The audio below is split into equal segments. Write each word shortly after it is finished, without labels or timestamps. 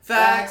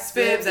Facts,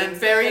 fibs, and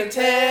fairy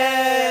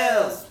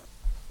tales!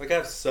 Like,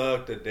 I've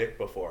sucked a dick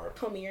before.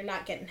 Homie, you're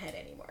not getting head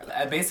anymore.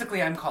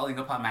 Basically, I'm calling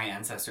upon my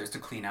ancestors to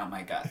clean out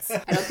my guts.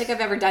 I don't think I've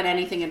ever done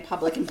anything in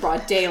public in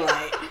broad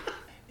daylight.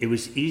 It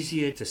was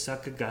easier to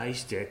suck a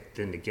guy's dick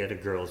than to get a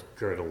girl's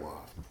girdle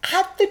off.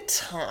 At the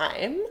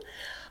time,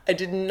 I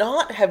did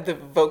not have the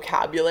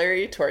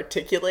vocabulary to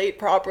articulate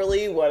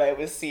properly what I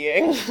was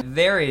seeing.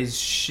 There is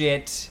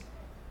shit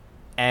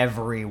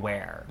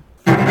everywhere.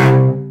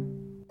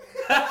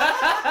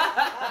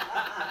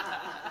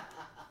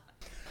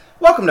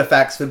 Welcome to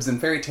Facts, Fibs, and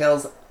Fairy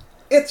Tales.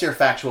 It's your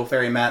factual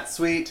fairy Matt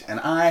Sweet, and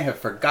I have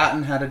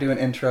forgotten how to do an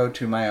intro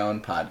to my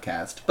own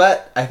podcast.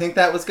 But I think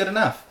that was good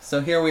enough,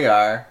 so here we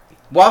are.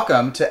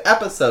 Welcome to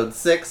episode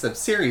 6 of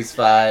series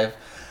 5,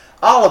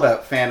 all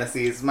about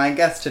fantasies. My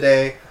guest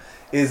today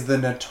is the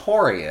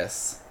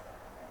notorious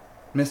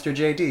Mr.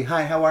 JD.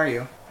 Hi, how are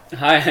you?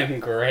 Hi, I'm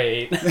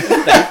great.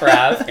 Thanks for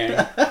asking.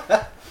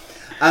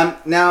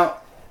 Now,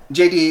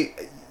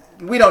 JD,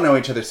 we don't know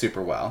each other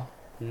super well.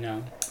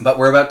 No. But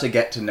we're about to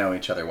get to know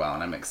each other well,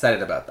 and I'm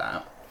excited about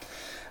that.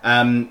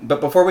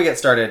 But before we get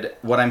started,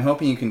 what I'm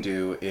hoping you can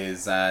do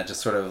is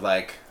just sort of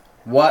like,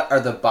 what are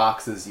the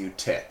boxes you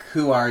tick?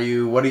 Who are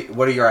you? What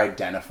are your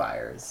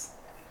identifiers?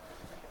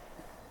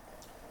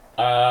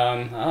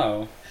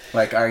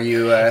 Like, are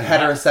you a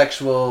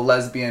heterosexual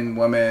lesbian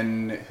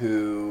woman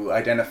who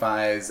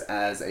identifies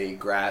as a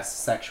grass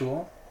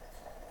sexual?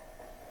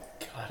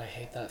 God, I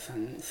hate that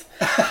sentence.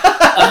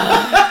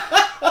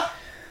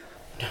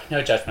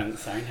 No judgment,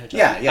 sorry, no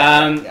judgment.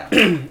 Yeah.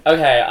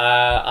 Okay,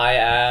 I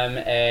am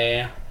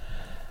a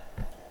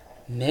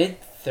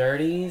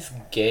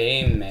mid-30s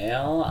gay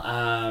male,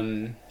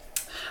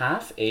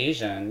 half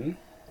Asian,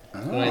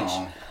 which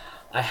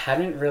I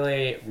hadn't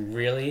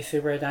really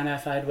super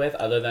identified with,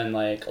 other than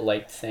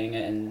liked saying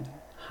it in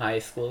high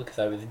school because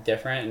I was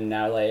different, and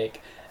now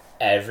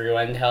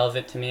everyone tells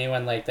it to me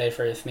when they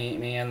first meet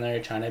me and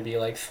they're trying to be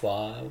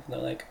suave. They're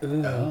like,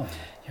 ooh,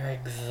 you're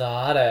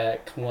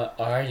exotic. What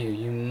are you?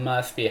 You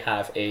must be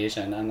half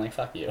Asian. I'm like,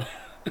 fuck you.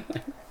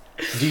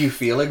 Do you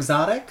feel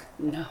exotic?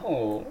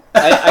 No.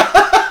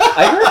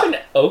 I grew up in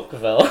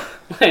Oakville.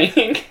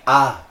 Right.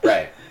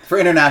 For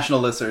international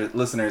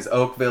listeners,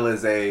 Oakville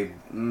is a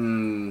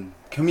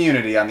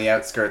community on the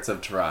outskirts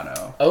of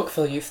Toronto.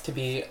 Oakville used to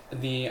be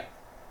the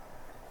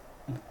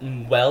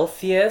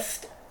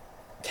wealthiest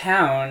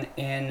town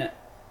in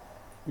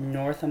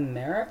North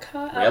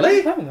America.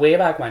 Really? Way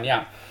back when,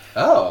 yeah.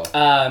 Oh.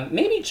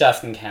 Maybe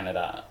just in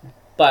Canada,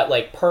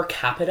 but per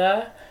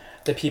capita,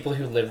 the people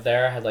who lived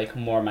there had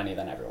more money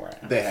than everywhere else.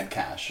 They had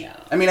cash. Yeah.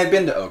 I mean, I've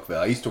been to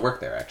Oakville. I used to work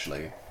there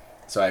actually,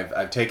 so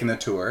I've taken the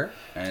tour,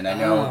 and I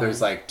know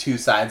there's two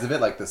sides of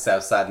it, the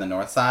south side and the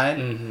north side.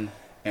 Mm-hmm.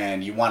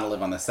 And you want to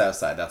live on the south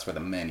side. That's where the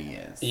money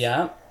is.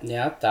 Yeah,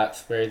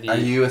 that's where the... Are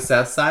you a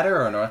south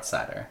sider or a north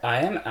sider?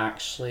 I am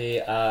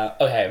actually,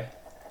 okay.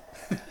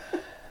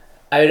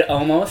 I would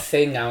almost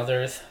say now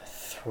there's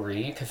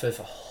 3, because there's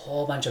a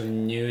whole bunch of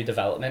new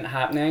development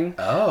happening.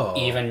 Oh.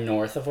 Even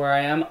north of where I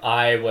am.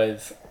 I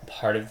was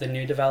part of the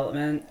new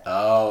development.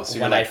 Oh, so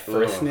when I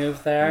first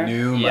moved there.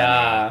 New money.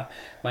 Yeah.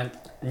 Not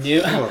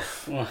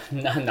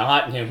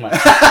new money.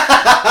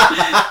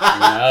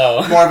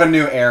 No. More of a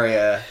new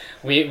area.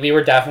 We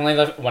were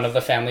definitely one of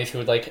the families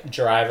who would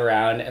drive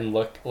around and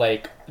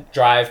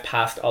drive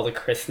past all the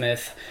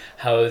Christmas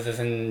houses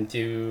and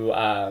do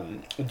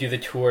the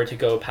tour to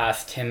go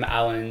past Tim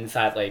Allen's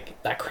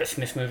that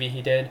Christmas movie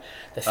he did,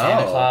 the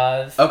Santa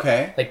Claus.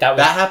 Okay. That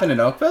happened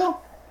in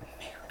Oakville?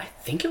 I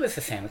think it was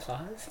the Santa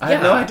Claus. I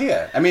have no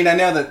idea. I mean, I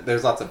know that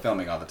there's lots of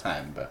filming all the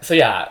time, but... So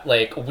yeah,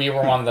 we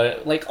were one of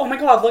the, oh my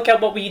god, look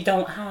at what we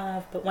don't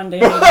have, but one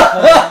day maybe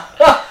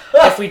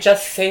if we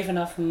just save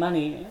enough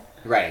money.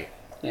 Right.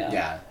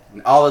 Yeah.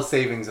 All the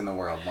savings in the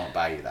world won't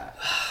buy you that.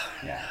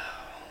 Yeah.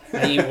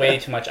 I eat way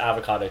too much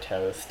avocado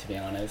toast, to be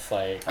honest.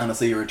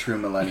 Honestly, you're a true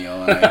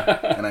millennial,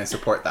 and I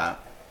support that.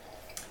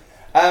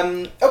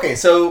 Okay,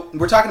 so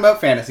we're talking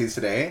about fantasies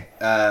today.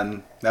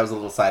 That was a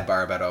little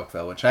sidebar about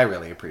Oakville, which I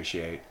really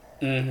appreciate.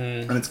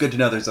 Mm-hmm. And it's good to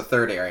know there's a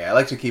third area. I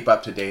like to keep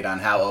up to date on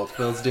how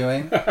Oakville's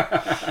doing.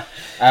 But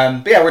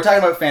yeah, we're talking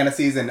about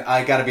fantasies, and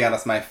I gotta be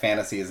honest, my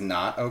fantasy is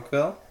not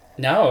Oakville.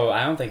 No,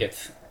 I don't think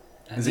it's...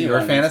 Is it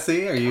your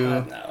fantasy? Are you...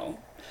 No.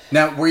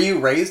 Now, were you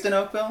raised in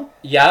Oakville?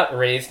 Yeah,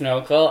 raised in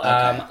Oakville.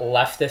 Okay.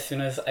 Left as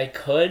soon as I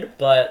could,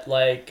 but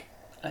I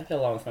get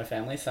along with my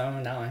family, so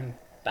now I'm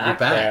back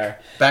there.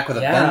 Back with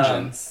a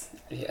vengeance.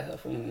 Yeah,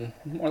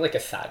 more like a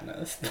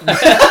sadness.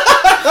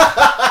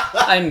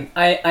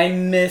 I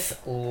miss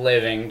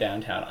living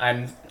downtown.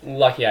 I'm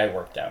lucky I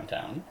work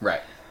downtown.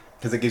 Right.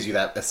 Because it gives you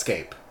that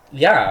escape.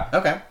 Yeah.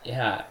 Okay.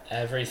 Yeah,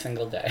 every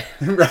single day.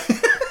 Right.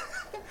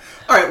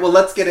 All right, well,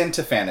 let's get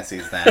into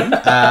fantasies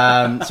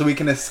then, so we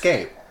can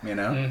escape,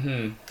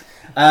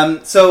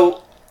 Mm-hmm.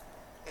 So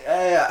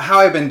how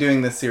I've been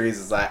doing this series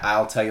is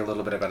I'll tell you a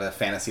little bit about a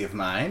fantasy of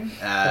mine,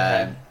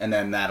 and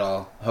then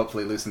that'll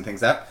hopefully loosen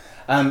things up.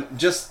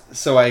 Just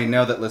so I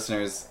know that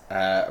listeners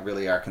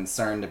really are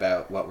concerned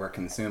about what we're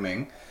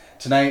consuming,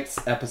 tonight's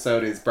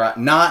episode is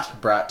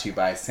not brought to you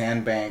by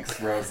Sandbanks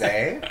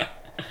Rosé.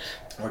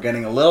 We're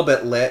getting a little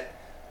bit lit.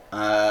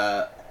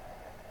 I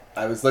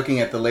was looking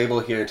at the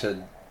label here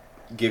to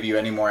give you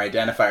any more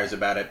identifiers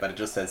about it, but it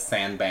just says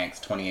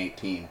Sandbanks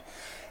 2018.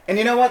 And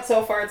you know what?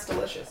 So far, it's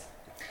delicious.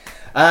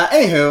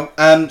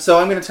 Anywho, so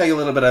I'm going to tell you a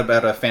little bit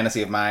about a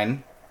fantasy of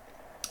mine.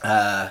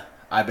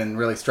 I've been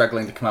really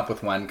struggling to come up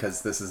with one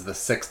because this is the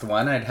 6th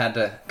one I'd had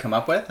to come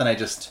up with,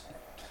 and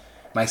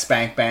my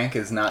spank bank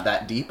is not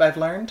that deep, I've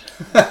learned.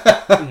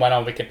 Went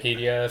on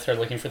Wikipedia,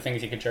 started looking for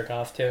things you could jerk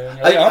off to. And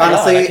you're like,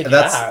 honestly,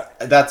 that.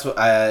 that's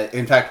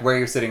in fact where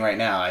you're sitting right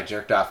now. I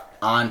jerked off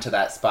onto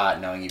that spot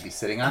knowing you'd be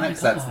sitting on it,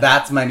 because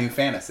that's my new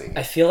fantasy.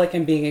 I feel like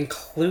I'm being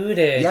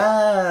included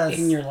Yes.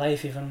 in your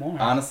life even more.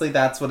 Honestly,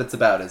 that's what it's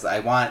about, is I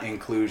want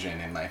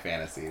inclusion in my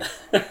fantasies.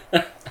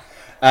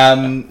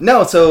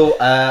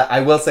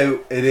 I will say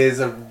it is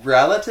a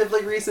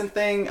relatively recent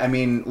thing. I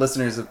mean,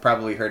 listeners have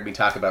probably heard me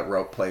talk about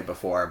rope play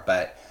before,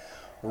 but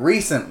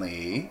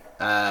recently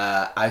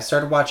I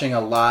started watching a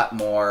lot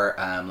more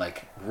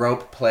like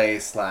rope play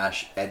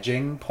 /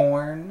 edging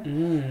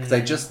porn, because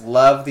I just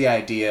love the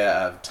idea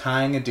of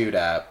tying a dude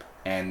up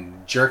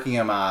and jerking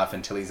him off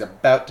until he's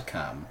about to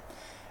come,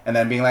 and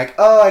then being like,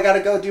 oh, I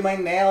gotta go do my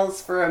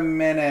nails for a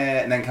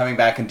minute, and then coming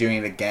back and doing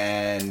it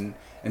again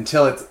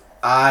until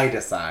I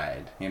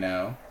decide, you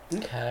know?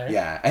 Okay.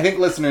 Yeah, I think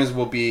listeners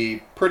will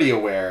be pretty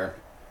aware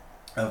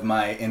of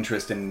my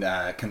interest in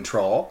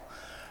control,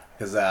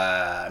 because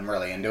I'm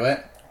really into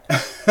it.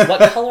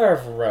 What color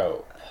of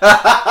rope?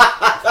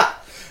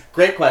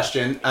 Great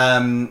question.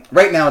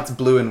 Right now it's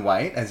blue and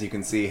white, as you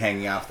can see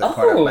hanging off the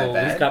corner of my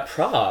bed. We've got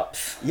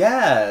props.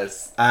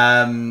 Yes.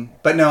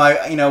 But no,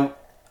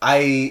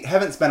 I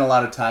haven't spent a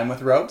lot of time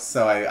with ropes,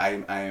 so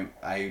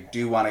I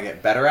do want to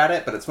get better at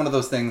it, but it's one of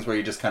those things where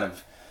you just kind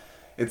of...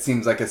 It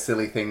seems like a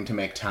silly thing to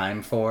make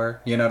time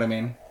for. You know what I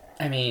mean?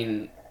 I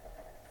mean,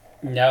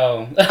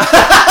 no.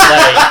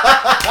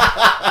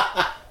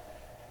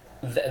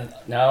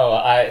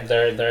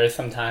 There is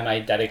some time I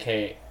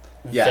dedicate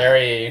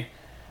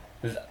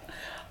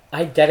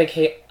I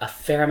dedicate a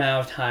fair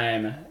amount of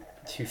time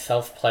to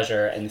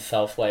self-pleasure and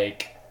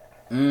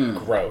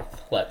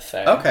growth, let's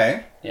say.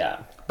 Okay. Yeah.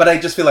 But I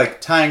just feel like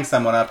tying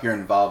someone up, you're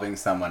involving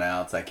someone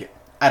else. Like,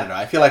 I don't know.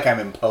 I feel like I'm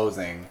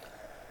imposing...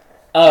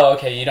 Oh,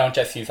 okay. You don't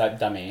just use that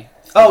dummy.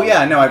 Oh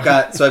yeah, no. I've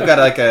got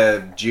like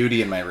a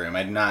Judy in my room.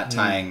 I'm not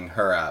tying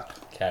her up.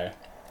 Okay.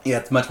 Yeah,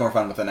 it's much more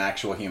fun with an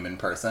actual human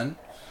person,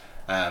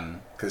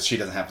 because she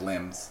doesn't have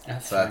limbs.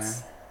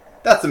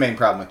 That's the main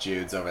problem with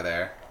Jude's over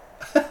there.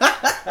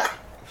 But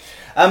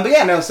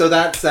yeah, no. So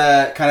that's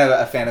kind of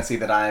a fantasy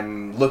that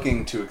I'm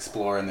looking to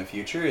explore in the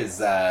future.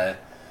 Is I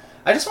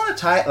just want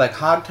to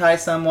hog tie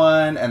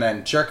someone and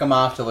then jerk them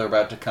off till they're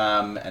about to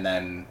come, and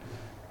then,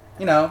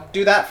 you know,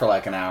 do that for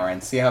like an hour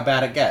and see how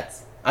bad it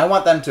gets. I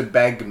want them to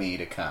beg me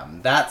to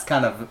come. That's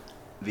kind of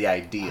the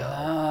ideal.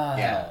 Oh,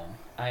 yeah.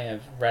 I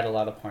have read a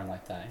lot of porn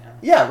like that. Yeah.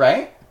 Yeah,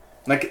 right?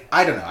 Like,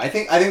 I don't know. I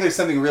think there's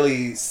something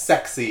really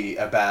sexy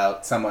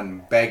about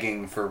someone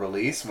begging for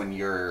release when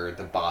you're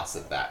the boss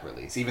of that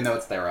release, even though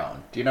it's their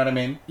own. Do you know what I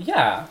mean?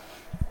 Yeah.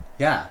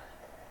 Yeah.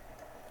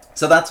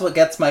 So that's what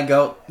gets my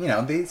goat, you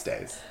know, these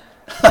days.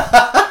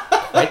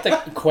 Quite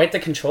the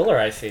controller,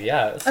 I see.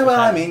 Yeah. Well,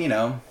 I mean, you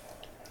know,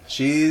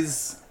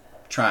 she's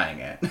trying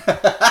it.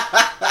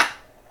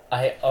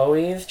 I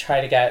always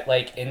try to get,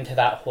 like, into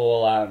that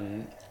whole,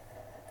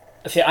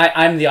 See,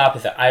 I'm the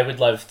opposite. I would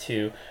love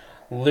to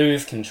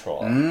lose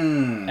control.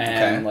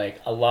 And,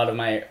 like, a lot of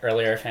my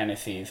earlier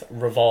fantasies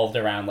revolved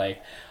around,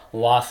 like,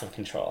 loss of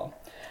control.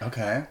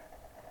 Okay.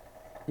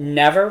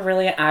 Never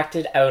really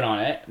acted out on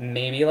it.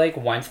 Maybe, like,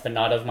 once, but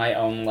not of my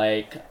own,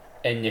 like,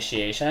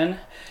 initiation.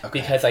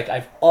 Okay. Because, like,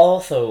 I've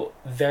also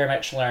very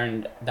much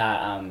learned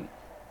that,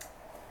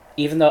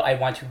 even though I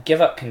want to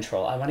give up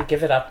control, I want to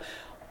give it up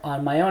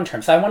on my own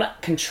terms. So I want to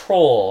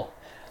control...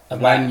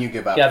 When you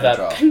give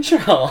up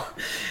control.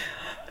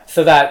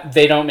 So that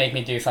they don't make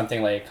me do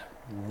something like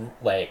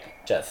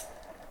just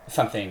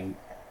something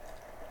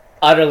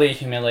utterly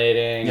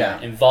humiliating,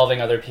 or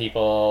involving other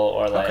people,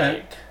 or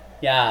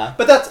yeah.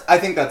 But I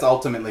think that's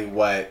ultimately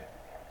what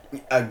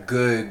a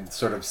good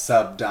sort of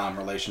sub-dom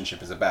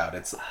relationship is about.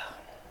 It's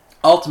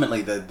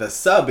ultimately the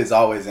sub is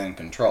always in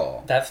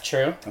control. That's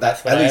true.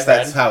 At least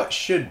that's how it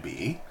should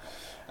be.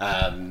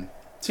 So,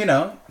 you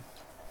know,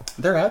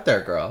 they're out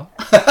there, girl.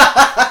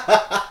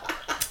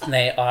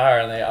 They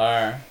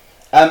are.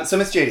 So,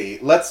 Miss JD,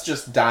 let's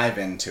just dive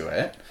into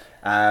it.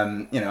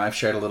 You know, I've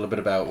shared a little bit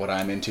about what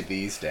I'm into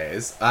these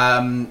days.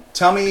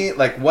 Tell me,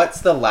 like, what's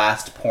the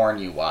last porn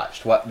you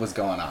watched? What was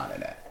going on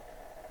in it?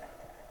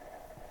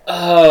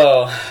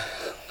 Oh.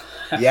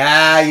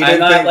 Yeah, you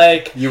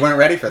didn't you weren't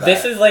ready for that.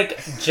 This is,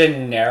 like,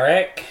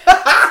 generic.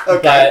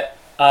 Okay.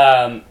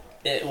 But,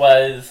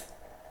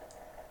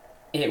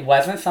 it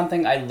wasn't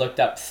something I looked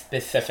up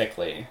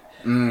specifically.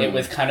 It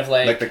was kind of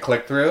like the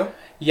click-through?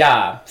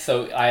 Yeah,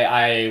 so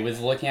I was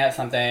looking at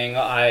something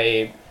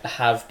I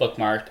have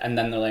bookmarked, and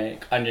then they're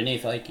like,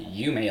 underneath, like,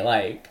 you may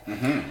like.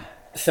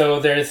 So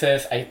there's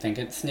this, I think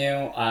it's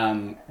new,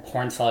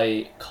 porn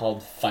site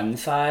called Fun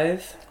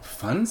Size.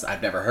 Funs?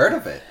 I've never heard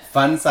of it.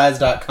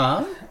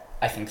 Funsize.com?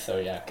 I think so,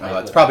 yeah. Oh,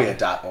 it's probably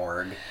a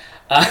 .org.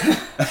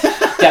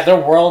 Yeah,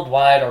 they're a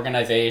worldwide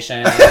organization.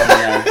 You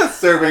know.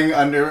 Serving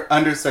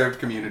underserved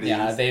communities.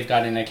 Yeah, they've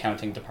got an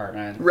accounting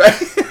department. Right.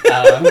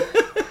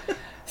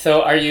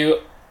 So are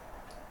you...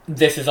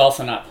 This is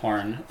also not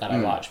porn that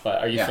I watch,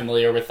 but are you Yeah.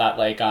 familiar with that,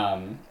 like,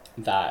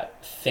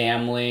 that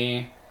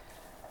family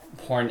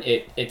porn?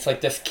 It's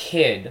like this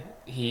kid.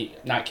 He's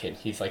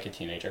like a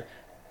teenager.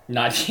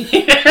 Not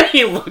teenager.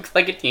 He looks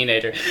like a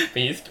teenager,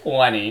 but he's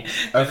 20.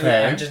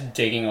 Okay. I'm just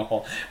digging a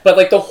hole. But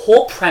like the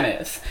whole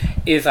premise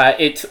is that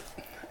it's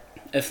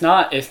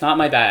not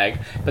my bag,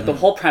 but the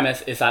whole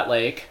premise is that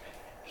like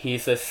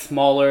he's this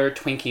smaller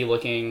Twinkie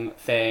looking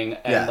thing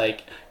and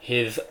like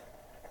his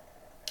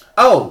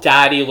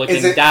daddy looking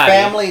is it daddy.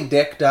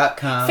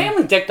 FamilyDick.com?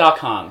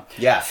 FamilyDick.com.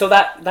 Yeah. So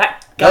that guy.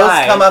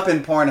 Those come up in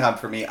Pornhub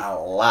for me a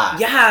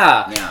lot.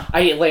 Yeah. Yeah.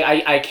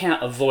 I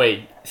can't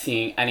avoid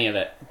seeing any of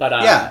it, but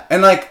yeah,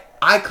 and like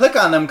I click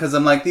on them because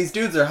I'm like, these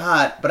dudes are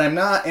hot, but I'm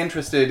not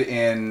interested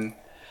in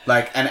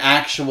like an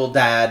actual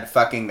dad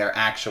fucking their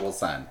actual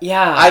son.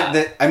 Yeah.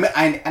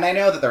 I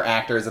know that they're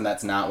actors and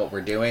that's not what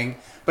we're doing,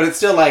 but it's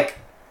still like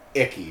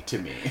icky to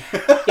me.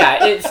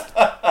 Yeah,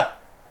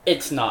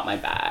 it's not my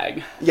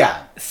bag.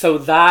 Yeah. So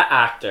that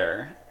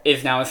actor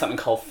is now in something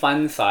called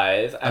Fun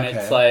Size, and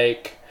it's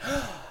like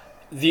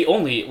the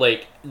only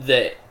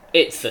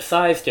it's the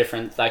size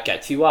difference that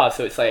gets you off.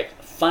 So it's like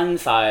Fun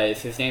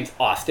Size. His name's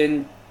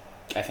Austin.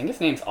 I think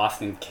his name's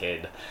Austin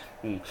Kidd.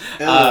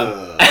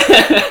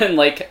 And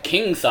like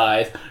King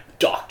Size,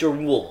 Dr.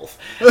 Wolf.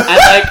 And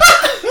like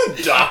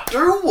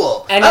Dr.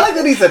 Wolf. And I like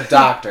that he's a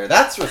doctor.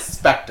 That's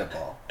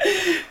respectable.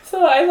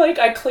 So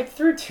I clicked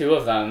through two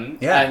of them.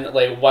 Yeah. And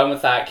like one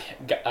with that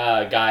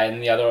guy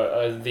and the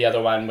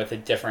other one with a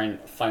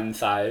different Fun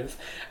Size.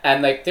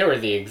 And like they were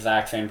the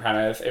exact same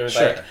premise. It was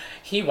like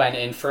he went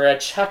in for a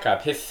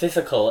checkup, his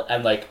physical,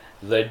 and like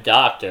the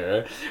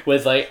doctor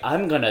was like,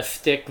 I'm gonna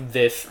stick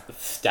this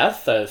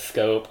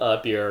stethoscope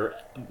up your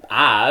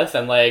ass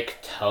and like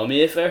tell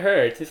me if it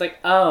hurts. He's like,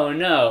 oh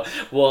no,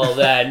 well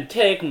then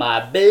take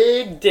my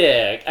big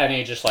dick, and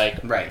he just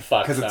like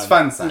fucks because it's them.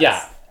 Fun Size.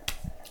 Yeah.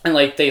 And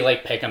like they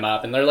like pick him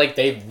up and they're like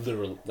they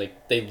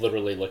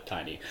literally look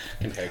tiny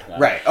compared to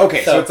them. Right.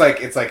 Okay. So it's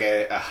like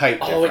a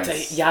height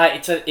difference.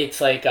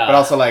 It's like but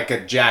also like a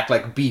jacked,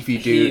 like beefy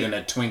dude and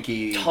a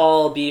Twinkie.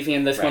 Tall, beefy,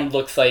 and this one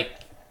looks like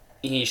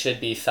he should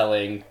be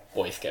selling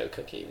Boy Scout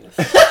cookies.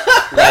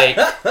 Like,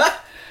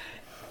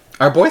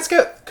 are Boy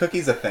Scout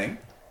cookies a thing?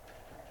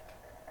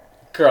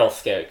 Girl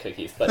Scout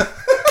cookies, but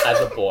as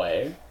a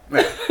boy.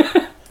 Right.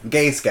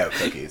 Gay Scout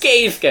cookies.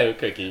 Gay Scout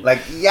cookies.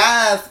 Like,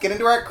 yes, get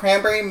into our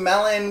cranberry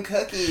melon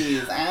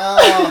cookies.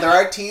 Ow,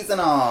 they're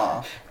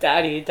artisanal.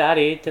 Daddy,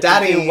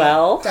 you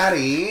well?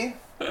 Daddy.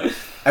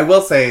 I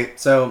will say,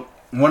 so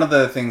one of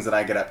the things that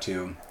I get up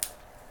to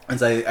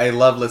is I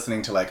love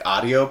listening to like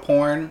audio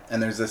porn,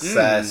 and there's this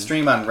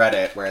stream on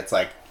Reddit where it's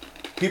like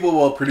people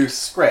will produce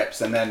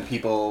scripts and then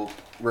people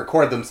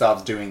record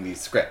themselves doing these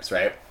scripts,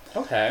 right?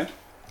 Okay.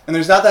 And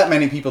there's not that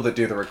many people that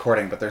do the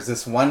recording, but there's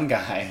this one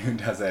guy who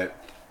does it.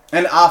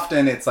 And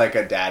often it's like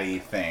a daddy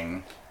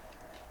thing,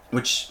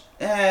 which,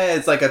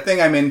 it's like a thing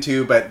I'm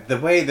into, but the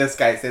way this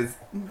guy says,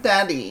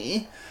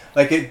 daddy,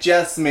 like it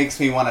just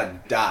makes me want to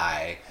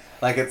die.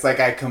 Like it's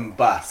like I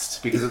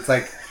combust, because it's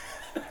like,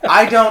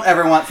 I don't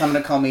ever want someone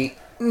to call me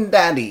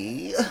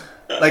daddy.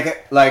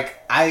 Like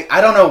I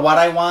don't know what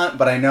I want,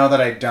 but I know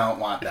that I don't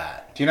want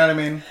that. Do you know what I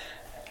mean?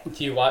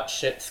 Do you watch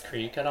Schitt's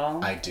Creek at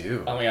all? I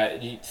do. Oh my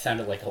god, you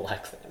sounded like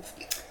Alexis.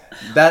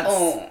 That's...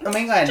 Oh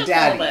my god,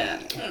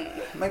 daddy. Oh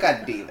my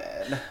god,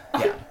 David.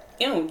 Yeah.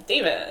 Ew,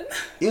 David.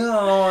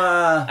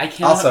 I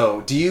can't...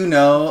 Also, do you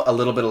know a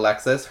little bit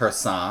Alexis, her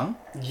song?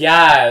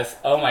 Yes.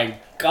 Oh my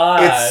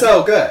god. It's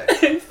so good.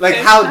 Like,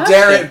 how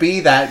dare it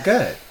be that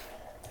good?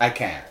 I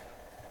can't.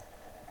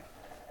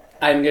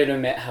 I'm going to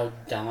admit how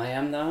dumb I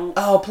am, though.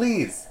 Oh,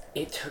 please.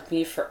 It took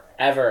me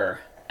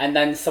forever. And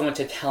then someone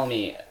to tell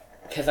me...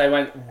 Because I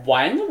went,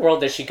 why in the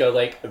world does she go,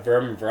 like,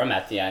 vroom vroom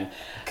at the end?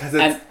 Because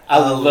it's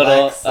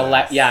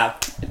yeah.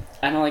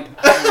 And I'm like,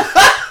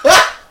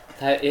 oh,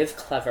 that is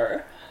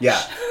clever.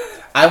 Yeah.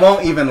 I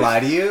won't even lie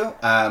to you.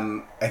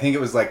 I think it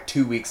was, like,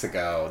 2 weeks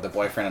ago, the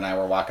boyfriend and I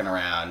were walking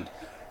around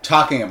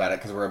talking about it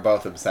because we were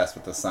both obsessed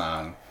with the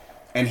song.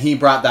 And he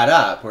brought that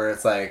up, where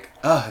it's like,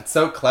 oh, it's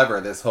so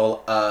clever, this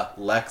whole,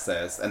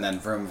 Lexus, and then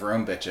vroom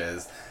vroom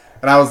bitches.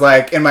 And I was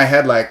like, in my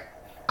head, like,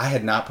 I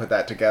had not put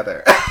that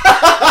together.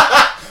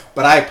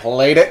 But I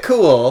played it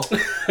cool.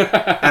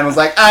 And was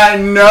like, I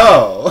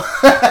know.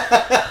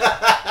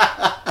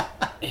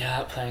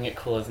 Yeah, playing it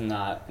cool is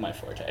not my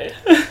forte.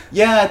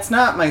 Yeah, it's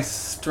not my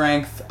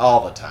strength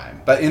all the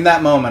time. But in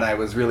that moment, I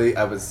was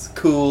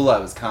cool, I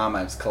was calm,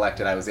 I was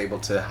collected, I was able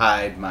to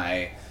hide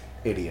my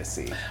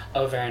idiocy.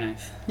 Oh, very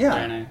nice. Yeah.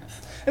 Very nice.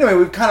 Anyway,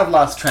 we've kind of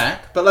lost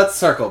track, but let's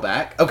circle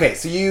back. Okay,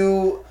 so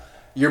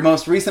your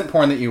most recent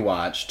porn that you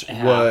watched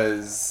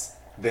was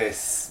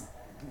this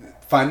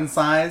Fun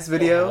Size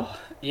video? Oh,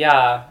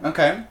 Yeah.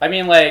 Okay. I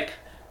mean, like,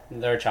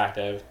 they're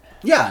attractive.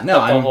 Yeah, no,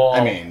 But the whole-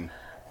 I mean,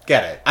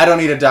 get it. I don't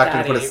need a doctor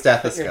to put a Put your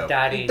stethoscope.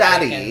 daddy.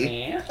 dick in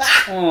me.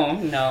 Oh,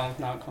 no,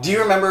 not cool. Do you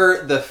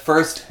remember the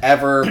first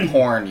ever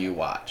porn you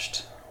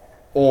watched?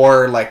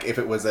 Or, like, if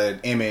it was an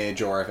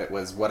image or if it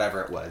was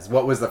whatever it was.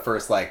 What was the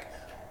first, like,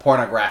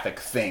 pornographic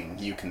thing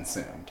you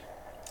consumed?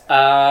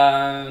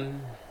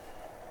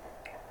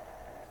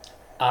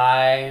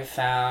 I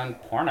found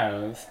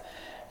pornos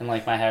in,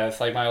 like, my house.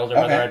 Like, my older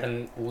brother had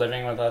been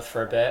living with us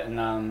for a bit,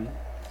 and,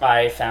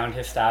 I found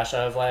his stash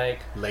of, like...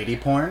 Lady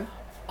porn?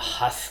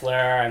 Hustler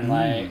and,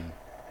 like...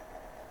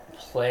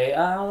 what's the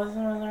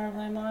other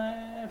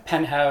Playboy?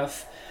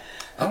 Penthouse.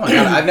 Oh my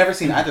god, I've never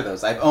seen either of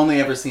those. I've only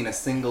ever seen a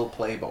single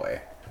Playboy.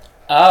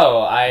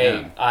 Oh,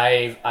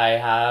 I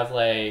have,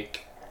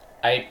 like...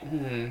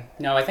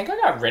 No, I think I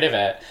got rid of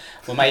it.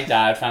 When my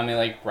dad found me,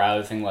 like,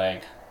 browsing,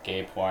 like,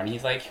 gay porn,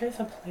 he's like, here's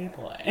a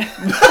Playboy.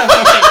 I'm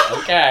like,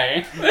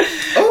 okay.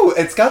 Oh,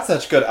 it's got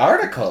such good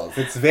articles.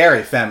 It's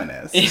very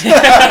feminist.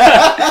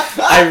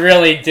 I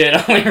really did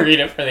only read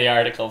it for the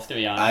articles, to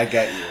be honest. I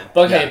get you.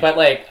 Okay, Yeah. but,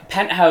 like,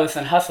 Penthouse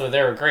and Hustler,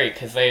 they were great,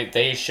 because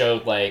they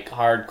showed, like,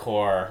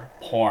 hardcore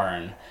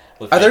porn.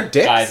 With, Are like, there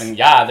dicks? Guys and,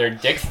 yeah, they're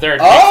dicks. They're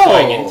dicks Oh!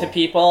 going into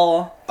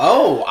people.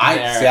 Oh,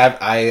 There.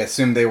 I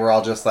assumed they were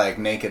all just, like,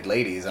 naked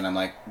ladies, and I'm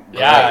like,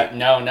 Yeah, great.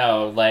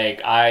 no.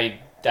 Like, I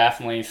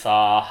definitely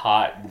saw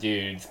hot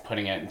dudes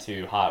putting it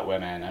into hot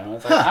women. And I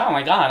was like, oh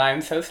my god,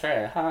 I'm so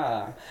straight.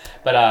 Huh.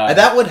 But,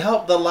 That would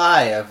help the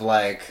lie of,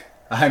 like,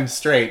 I'm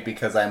straight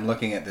because I'm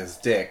looking at this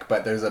dick,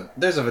 but there's a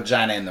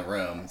vagina in the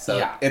room, so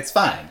Yeah. it's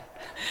fine.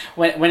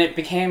 when it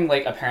became,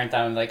 like, apparent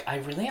that I'm like, I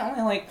really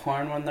only like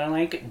porn when they're,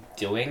 like,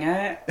 doing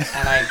it,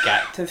 and I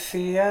get to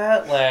see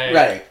it, like...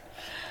 Right.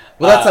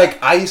 Well, that's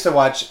like, I used to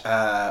watch,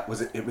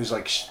 it was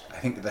like, I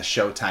think the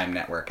Showtime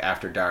network,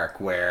 After Dark,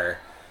 where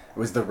it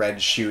was the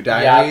Red Shoe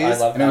Diaries. I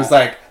love and it was that.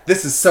 like,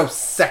 this is so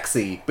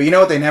sexy. But you know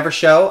what they never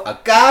show? A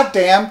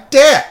goddamn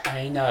dick!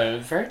 I know, it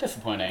was very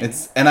disappointing.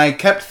 And I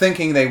kept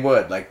thinking they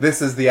would. Like,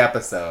 this is the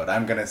episode.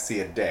 I'm gonna see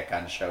a dick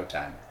on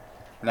Showtime.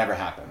 Never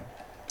happened.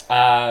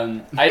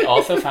 I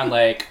also found,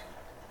 like,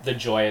 the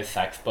Joyous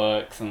Sex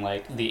books and,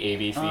 like, the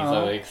ABCs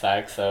of, like,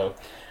 sex, so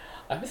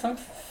I was,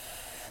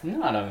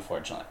 not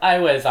unfortunately. I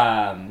was,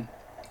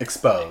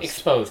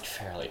 Exposed.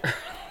 fairly early.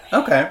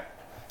 Okay.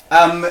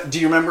 Do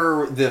you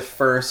remember the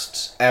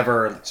first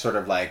ever sort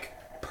of, like,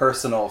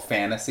 personal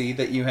fantasy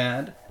that you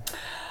had?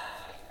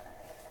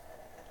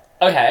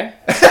 Okay.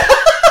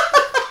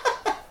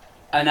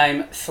 And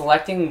I'm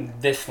selecting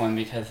this one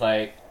because,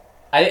 like,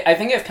 I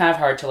think it's kind of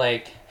hard to,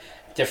 like,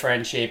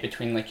 differentiate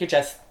between, like, you're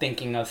just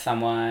thinking of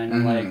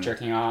someone, like,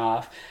 jerking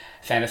off,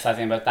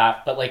 fantasizing about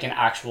that, but, like, an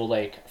actual,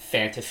 like,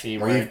 fantasy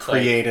Where you've it's,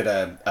 like, created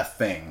a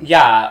thing.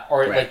 yeah,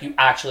 or, Right. like, you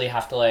actually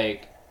have to,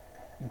 like,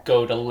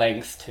 go to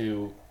lengths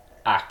to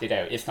act it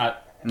out. It's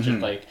not just,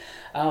 like,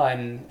 oh,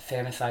 I'm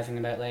fantasizing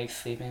about, like,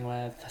 sleeping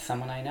with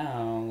someone I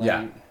know. Like,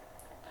 Yeah.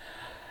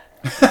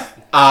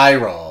 Eye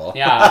roll.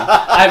 Yeah.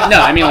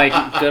 I mean,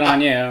 like, good on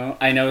you.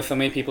 I know so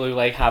many people who,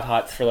 like, have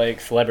hots for, like,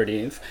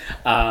 celebrities.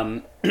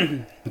 Do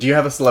you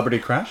have a celebrity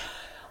crush?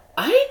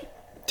 I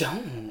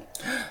don't.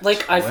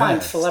 Like, I find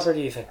Twist.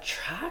 celebrities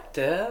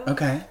attractive.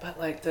 Okay. But,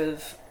 like,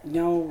 there's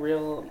no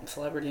real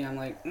celebrity I'm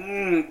like,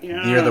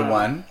 yeah. You're the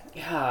one?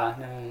 Yeah,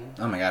 no.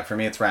 Oh my god, for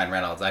me it's Ryan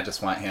Reynolds. I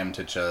just want him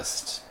to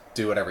just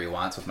do whatever he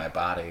wants with my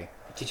body.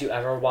 Did you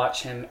ever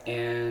watch him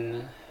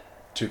in...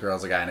 Two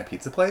Girls, a Guy, in a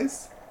Pizza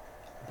Place?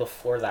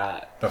 Before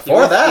that. Before He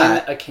was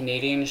that? in a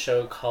Canadian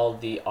show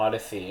called The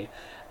Odyssey.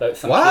 About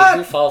some What? kid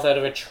who falls out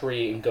of a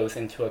tree and goes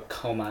into a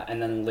coma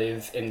and then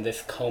lives in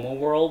this coma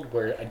world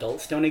where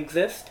adults don't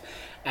exist.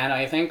 And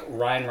I think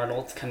Ryan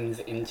Reynolds comes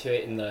into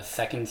it in the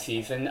second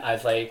season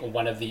as, like,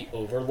 one of the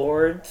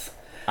overlords.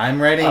 I'm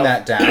writing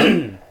that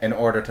down in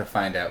order to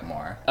find out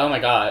more. Oh my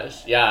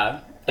gosh,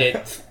 yeah.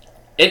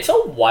 It's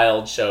a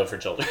wild show for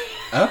children.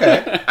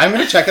 Okay. I'm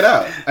gonna check it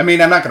out. I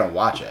mean, I'm not gonna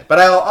watch it, but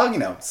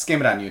I'll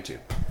skim it on YouTube.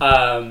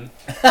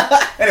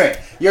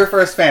 Anyway, your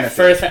first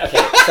fantasy.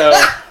 Okay, so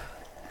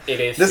it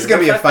is. This is super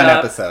gonna be a fucked fun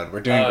up. episode. We're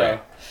doing great.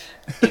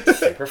 It's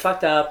super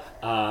fucked up.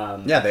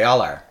 Yeah, they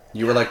all are.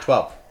 You were like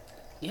 12.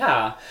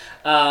 Yeah.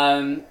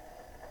 A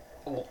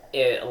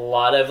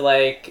lot of,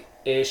 like,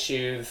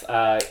 issues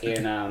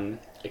in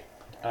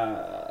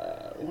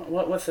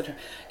what's the term?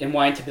 In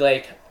wanting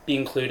to be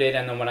included,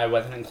 and then when I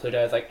wasn't included,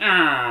 I was like,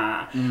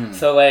 ah.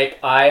 So, like,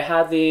 I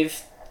had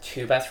these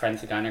two best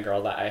friends, a guy and a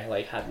girl, that I,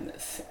 like, had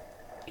this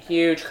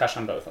huge crush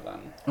on both of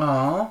them.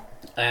 Aww.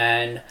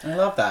 And I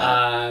love that.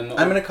 I'm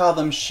gonna call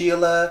them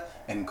Sheila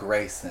and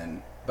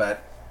Grayson,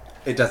 but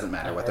it doesn't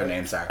matter what their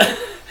names are.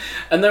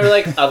 and there were,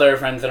 like, other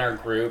friends in our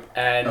group,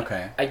 and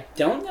Okay. I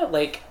don't know,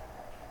 like,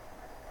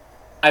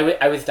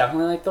 I was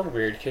definitely, like, the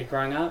weird kid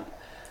growing up.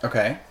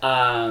 Okay.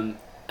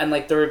 And,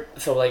 like, there were,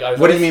 so, like, I was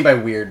What do you always mean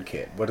by weird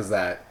kid? What is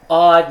that?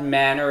 odd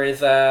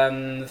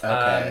mannerisms,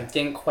 Okay.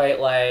 didn't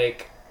quite,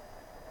 like,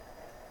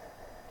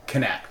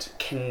 Connect.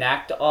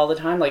 all the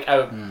time. Like, I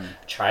would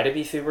try to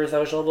be super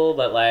sociable,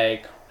 but,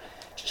 like,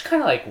 just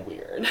kind of, like,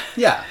 weird.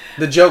 Yeah.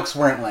 The jokes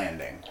weren't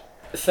landing.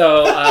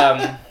 So,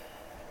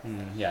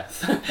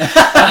 yes.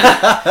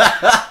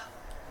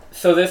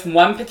 So this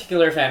one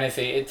particular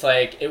fantasy, it's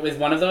like, it was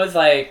one of those,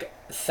 like,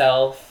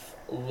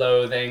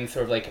 self-loathing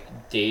sort of, like,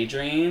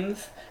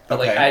 daydreams. But,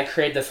 like, Okay. I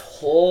created this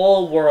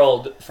whole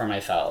world for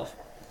myself.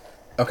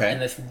 Okay.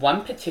 And this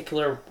one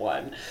particular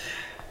one,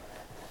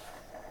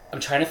 I'm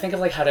trying to think of,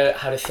 like, how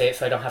to say it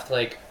so I don't have to,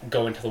 like,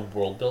 go into the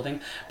world building.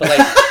 But, like,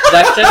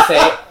 let's just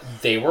say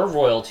they were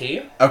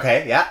royalty.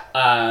 Okay, yeah.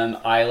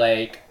 I,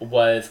 like,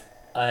 was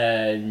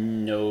a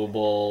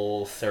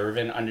noble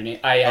servant underneath.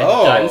 I had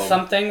Oh. done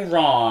something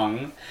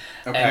wrong.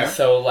 Okay. And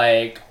so,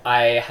 like,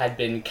 I had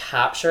been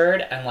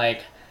captured and,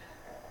 like,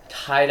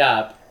 tied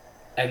up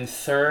and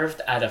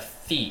served at a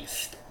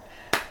feast.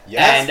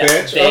 Yes, and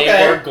bitch. they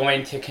Okay. were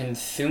going to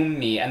consume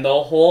me. And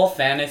the whole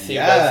fantasy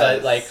was,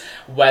 Yes. like,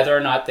 whether or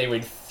not they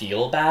would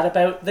feel bad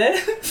about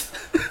this.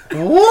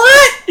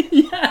 What?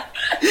 Yeah.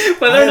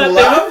 Whether or I not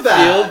love they would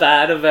that. feel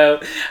bad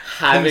about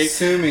having...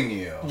 Consuming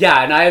you.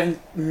 Yeah, and I've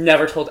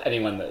never told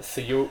anyone this.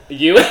 So you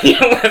and your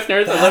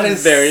listeners That are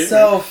is very...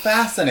 so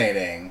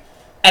fascinating.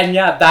 And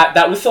yeah,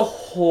 that was the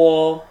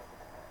whole...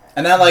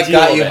 And that, like, Deal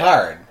got with you it.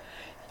 hard.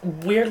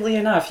 Weirdly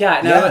enough, yeah.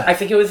 And Yeah. I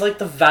think it was like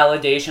the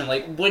validation,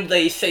 like, would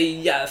they say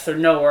yes or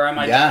no, or am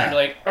I Yeah. just kind of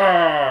like,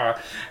 ugh?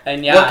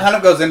 And yeah. Well, it kind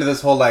of goes into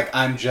this whole, like,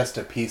 I'm just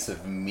a piece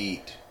of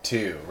meat,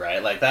 too,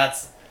 right? Like,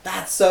 that's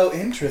so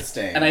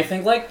interesting. And I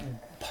think, like,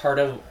 part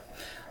of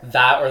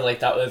that, or, like,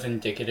 that was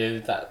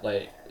indicative that,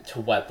 like,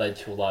 to what led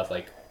to a lot of,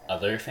 like,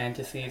 other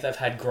fantasies I've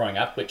had growing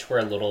up, which were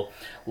a little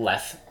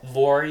less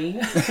vory.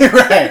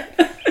 Right.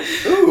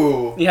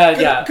 Ooh. Yeah,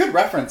 good, yeah. Good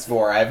reference,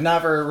 Vor. I've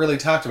never really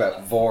talked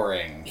about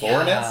voring.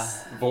 Yeah.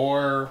 Vorness?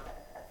 Vor.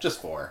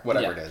 Just vor.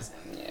 Whatever Yeah. it is.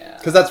 Yeah.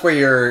 Because that's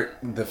where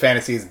the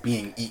fantasy is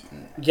being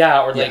eaten.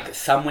 Yeah, or like Yeah.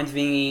 someone's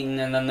being eaten,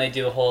 and then they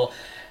do the whole.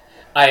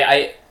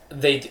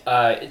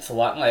 It's a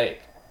lot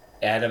like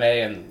anime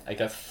and I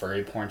guess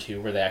furry porn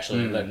too, where they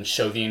actually then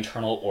show the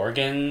internal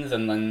organs,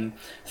 and then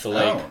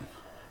Oh.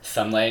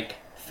 some like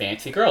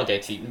fancy girl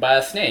gets eaten by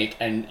a snake,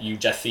 and you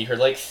just see her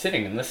like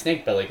sitting in the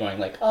snake belly, going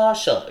like, "Oh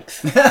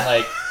shucks,"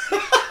 like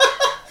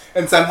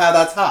And somehow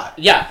that's hot.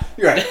 yeah,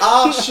 You're right.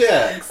 Oh,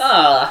 shit.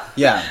 ah,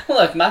 Yeah.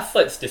 look, my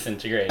foot's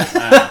disintegrating.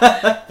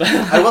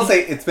 I will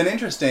say it's been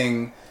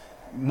interesting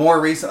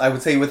more recent. I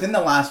would say within the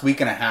last week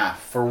and a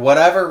half, for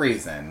whatever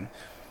reason,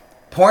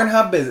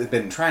 Pornhub has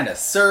been trying to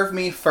serve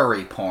me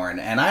furry porn,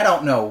 and I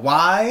don't know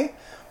why,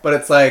 but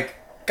it's like,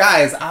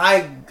 guys,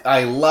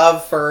 I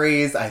love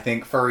furries. I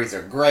think furries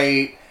are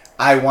great.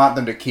 I want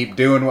them to keep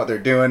doing what they're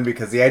doing,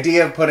 because the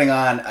idea of putting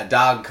on a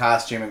dog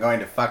costume and going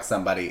to fuck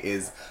somebody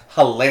is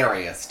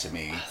hilarious to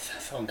me.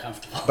 So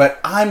uncomfortable. But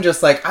I'm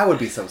just like, I would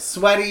be so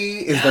sweaty.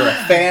 Is there a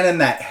fan in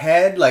that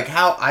head? Like,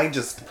 how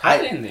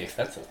Probably in the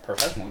expensive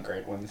professional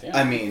grade ones, yeah.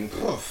 I mean,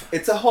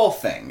 it's a whole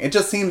thing. It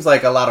just seems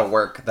like a lot of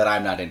work that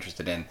I'm not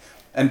interested in.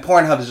 And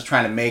Pornhub is just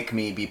trying to make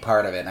me be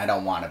part of it, and I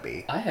don't want to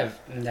be. I have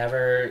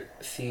never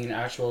seen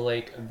actual,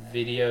 like,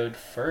 videoed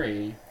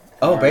furry.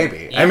 Oh, Or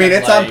baby. I even, mean,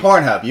 it's like- on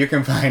Pornhub. You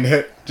can find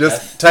it.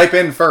 Just Yes. type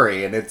in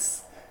furry, and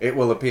it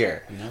will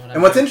appear. You know what And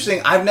I'm what's doing?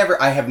 interesting,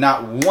 I have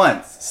not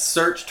once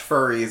searched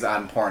furries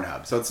on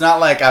Pornhub. So it's not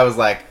like I was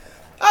like,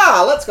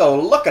 let's go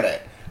look at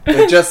it.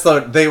 It just so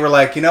they were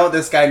like, you know what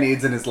this guy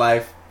needs in his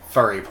life?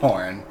 Furry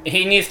porn.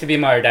 He needs to be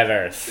more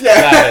diverse. Got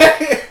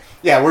Yeah.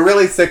 Yeah, we're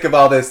really sick of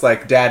all this,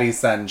 like, daddy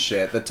son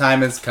shit. The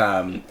time has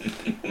come.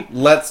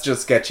 Let's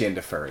just get you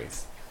into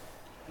furries.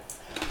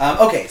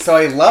 Okay, so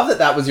I love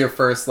that was your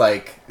first,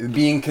 like,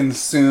 being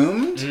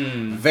consumed.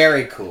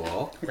 Very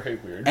cool. Very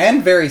weird.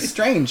 And very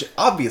strange,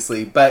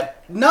 obviously,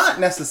 but not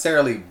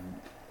necessarily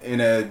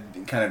in a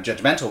kind of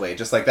judgmental way.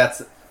 Just like,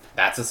 that's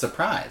a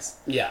surprise.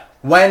 Yeah.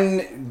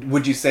 When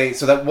would you say,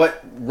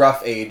 what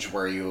rough age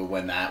were you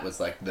when that was,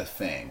 like, the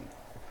thing?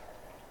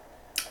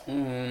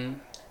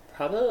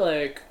 Probably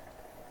like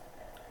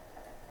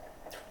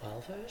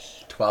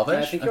 12-ish.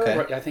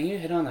 12-ish? I think you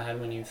hit on the head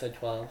when you said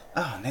 12.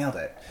 Oh, nailed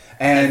it.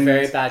 I have And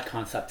very bad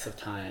concepts of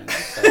time.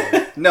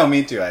 So. no,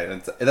 me too.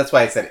 That's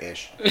why I said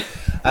ish.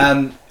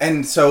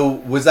 And so,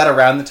 was that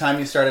around the time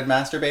you started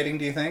masturbating,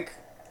 do you think?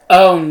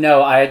 Oh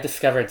no, I had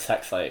discovered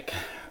sex like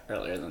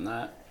earlier than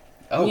that.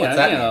 Oh, You what's know,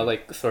 that you know, mean?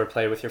 like sort of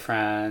play with your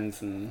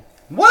friends and.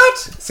 What?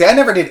 See, I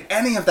never did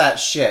any of that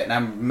shit, and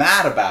I'm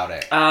mad about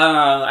it.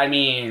 I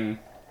mean,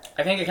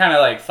 I think it kind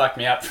of like fucked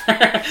me up for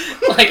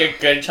like a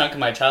good chunk of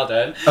my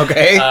childhood.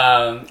 Okay.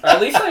 Or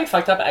at least like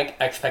fucked up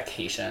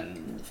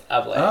expectations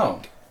of like.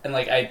 Oh. And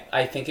like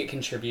I think it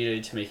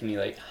contributed to making me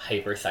like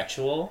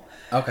hypersexual.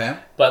 Okay.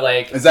 But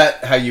like Is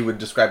that how you would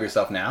describe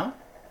yourself now?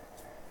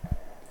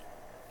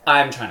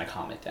 I'm trying to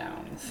calm it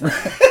down. So,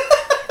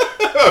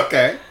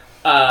 Okay.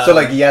 So,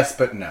 like, yes,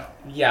 but no.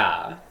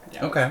 yeah.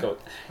 Okay. Let's go.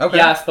 Okay.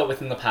 Yes, but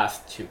within the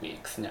past 2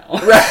 weeks, no.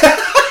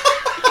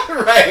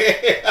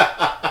 Right.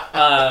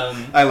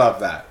 I love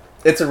that.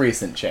 It's a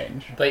recent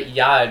change. But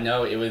yeah,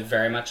 no, it was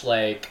very much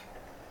like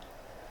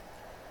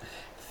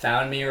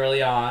found me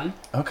early on.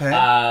 Okay.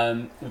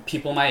 With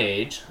people my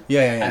age.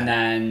 Yeah. And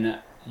then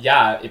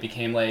yeah, it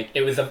became like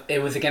it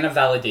was again a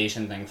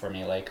validation thing for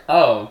me. Like,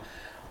 oh,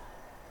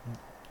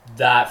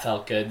 that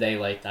felt good. They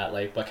liked that.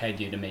 Like, what can I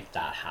do to make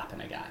that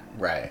happen again?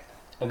 Right.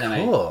 And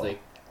then Cool.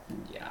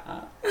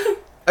 yeah.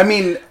 I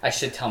mean, I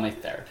should tell my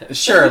therapist.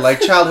 sure,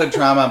 like childhood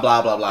trauma,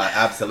 blah, blah, blah,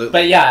 absolutely.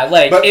 But yeah,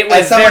 like, But it was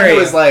as someone very... who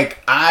was like,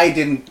 I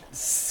didn't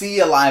see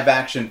a live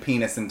action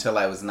penis until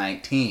I was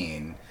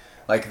 19.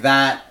 Like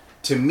that,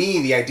 to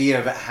me, the idea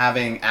of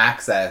having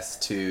access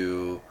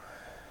to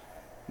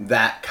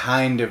that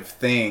kind of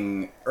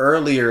thing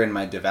earlier in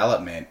my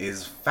development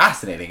is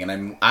fascinating,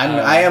 and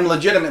I am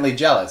legitimately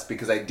jealous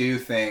because I do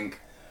think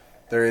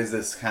there is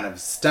this kind of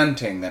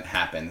stunting that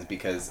happens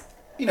because,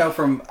 you know,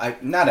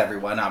 not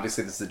everyone,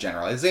 obviously this is a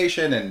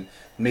generalization and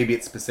maybe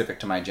it's specific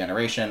to my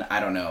generation,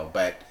 I don't know,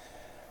 but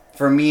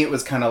for me it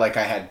was kind of like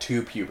I had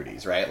two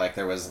puberties, right? Like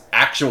there was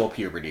actual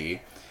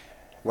puberty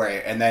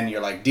and then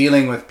you're like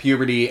dealing with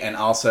puberty and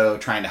also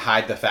trying to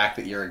hide the fact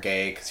that you're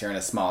gay because you're in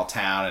a small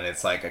town and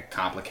it's like a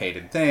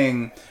complicated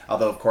thing.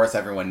 Although of course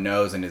everyone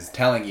knows and is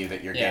telling you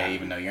that you're gay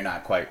even though you're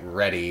not quite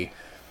ready.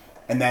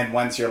 And then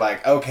once you're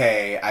like,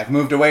 okay, I've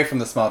moved away from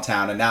the small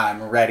town and now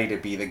I'm ready to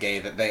be the gay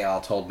that they all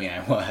told me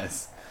I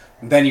was.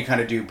 Then you kind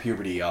of do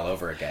puberty all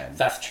over again.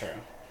 That's true.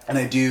 And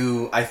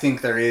I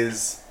think there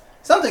is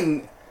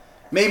something...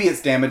 Maybe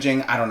it's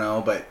damaging, I don't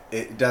know, but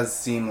it does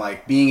seem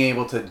like being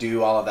able to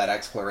do all of that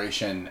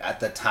exploration at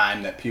the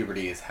time that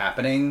puberty is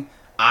happening,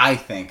 I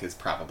think is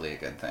probably a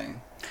good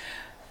thing.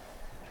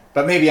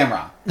 But maybe I'm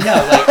wrong. No,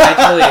 like, I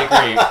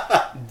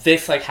totally agree.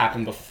 This, like,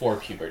 happened before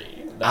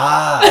puberty.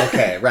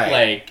 Okay, right.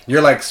 Like...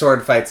 You're like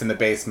sword fights in the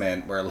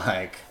basement where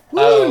like,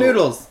 woo,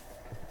 noodles.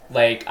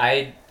 Like,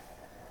 I'd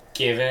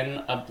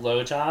given a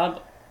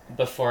blowjob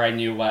before I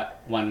knew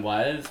what one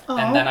was,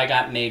 and then I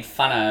got made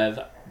fun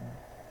of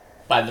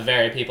by the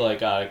very people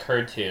it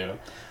occurred to,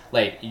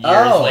 like,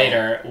 years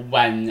later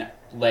when,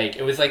 like,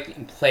 it was,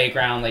 like,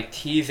 playground, like,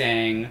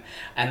 teasing,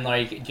 and,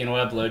 like, you know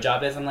what a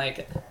blowjob is? I'm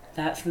like,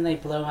 that's when they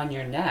blow on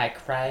your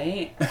neck,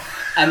 right?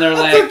 And they're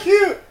like... so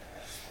cute!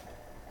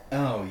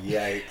 Oh,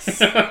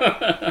 yikes.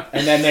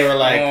 And then they were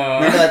like,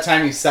 remember that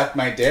time you sucked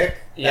my dick?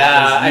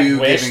 Yeah, I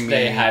wish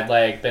they had,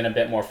 like, been a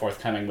bit more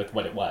forthcoming with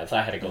what it was.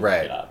 I had to go look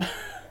it up.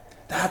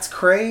 That's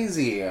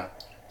crazy.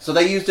 So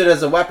they used it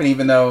as a weapon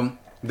even though...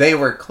 They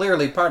were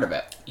clearly part of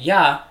it.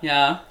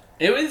 Yeah.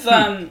 It was,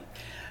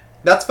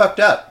 That's fucked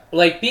up.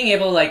 Like, being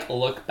able to, like,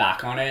 look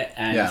back on it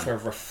and sort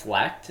of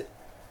reflect,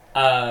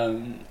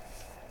 has,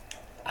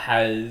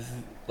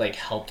 like,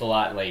 helped a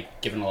lot, like,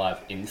 given a lot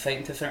of insight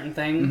into certain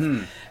things.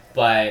 Mm-hmm.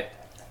 But,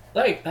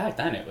 like, back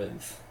then it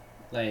was,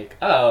 like,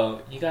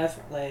 oh, you guys,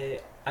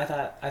 like, I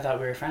thought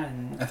we were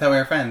friends. I thought we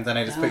were friends, and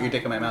I just put your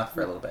dick in my mouth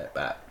for a little bit,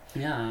 but...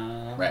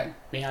 Yeah. Right.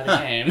 We had a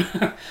game.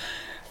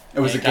 It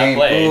was a game.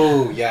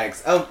 Oh,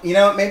 yikes. Oh, you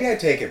know, maybe I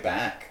take it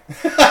back.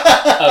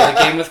 The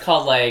game was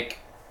called, like,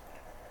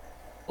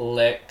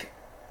 Lick,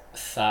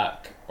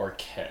 Suck, or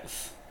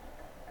Kiss.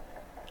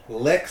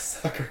 Lick,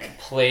 Suck, or Kiss.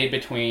 Played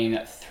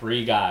between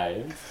 3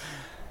 guys.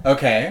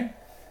 Okay.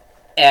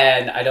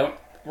 And I don't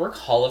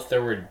recall if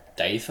there were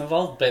dice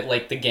involved, but,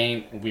 like, the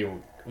game, we were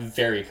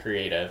very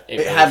creative.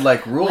 It had,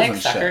 like, rules lick,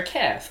 and suck, shit. or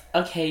kiss.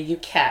 Okay, you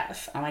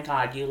kiss. Oh my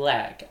god, you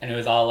lick. And it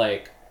was all,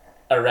 like,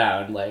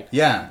 around, like,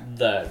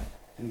 the...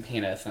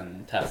 penis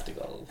and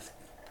testicles.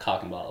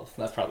 Cock and balls.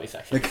 That's probably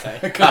sexy to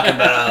say. Cock and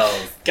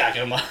balls. Cock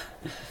and balls.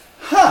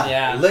 Huh.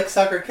 Yeah. Lick,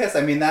 suck, or kiss.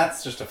 I mean,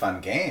 that's just a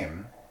fun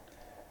game.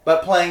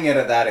 But playing it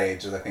at that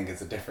age, I think,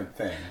 is a different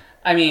thing.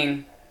 I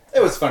mean...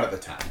 It was fun at the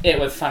time. It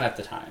was fun at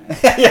the time.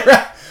 You're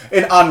right.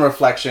 And on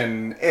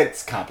reflection,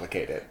 it's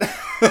complicated.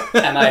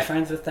 Am I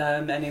friends with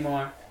them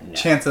anymore? No.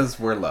 Chances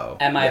were low.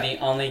 Am I the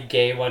only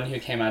gay one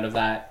who came out of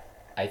that?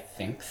 I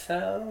think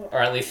so. Or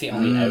at least the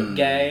only out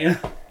gay.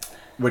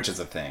 Which is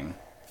a thing.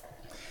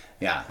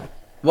 Yeah.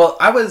 Well,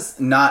 I was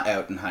not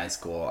out in high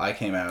school. I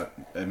came out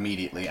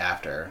immediately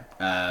after.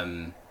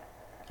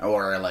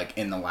 Or, like,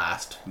 in the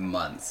last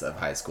months of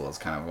high school is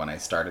kind of when I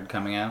started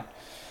coming out.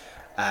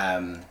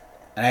 And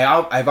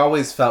I've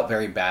always felt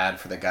very bad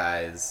for the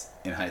guys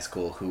in high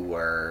school who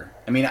were...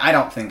 I mean, I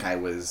don't think I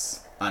was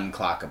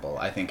unclockable.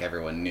 I think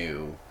everyone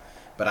knew.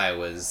 But I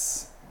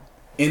was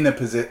in the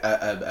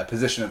a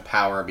position of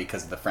power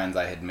because of the friends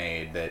I had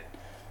made that...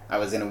 I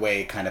was in a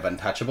way kind of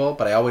untouchable,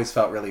 but I always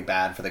felt really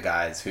bad for the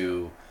guys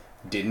who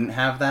didn't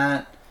have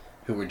that,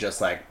 who were just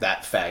like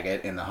that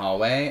faggot in the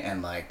hallway,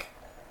 and like,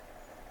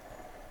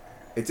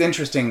 it's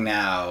interesting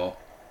now,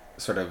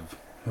 sort of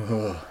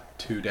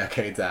 2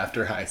 decades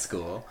after high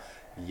school,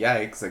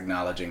 yikes,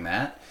 acknowledging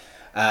that.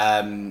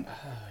 Oh,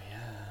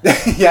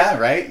 yeah. Yeah,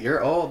 right?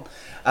 You're old.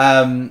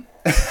 But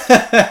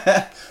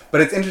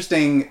it's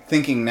interesting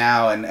thinking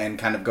now and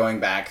kind of going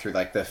back through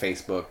like the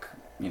Facebook,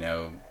 you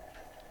know,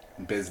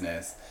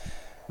 business.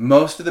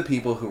 Most of the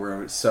people who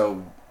were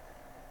so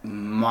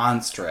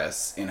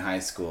monstrous in high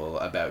school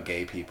about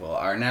gay people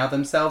are now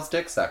themselves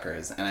dick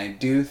suckers, and I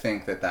do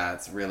think that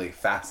that's really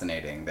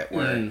fascinating that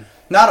we're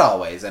not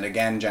always, and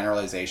again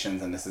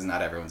generalizations, and this is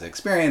not everyone's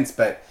experience,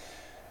 but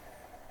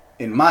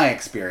in my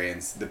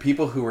experience the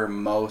people who are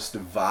most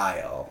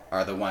vile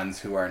are the ones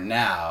who are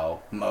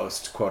now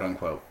most quote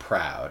unquote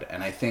proud,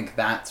 and I think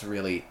that's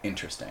really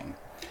interesting.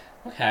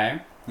 Okay.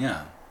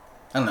 Yeah.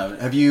 I don't know.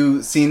 Have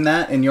you seen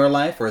that in your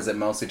life, or is it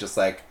mostly just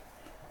like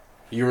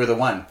you were the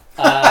one?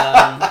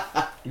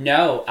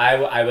 No,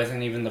 I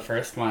wasn't even the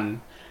first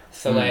one.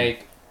 So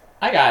like,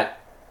 I got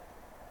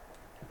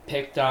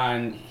picked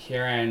on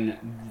here and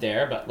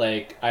there, but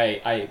like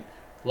I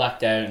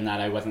lucked out in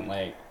that I wasn't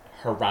like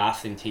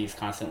harassed and teased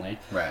constantly.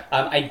 Right.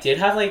 I did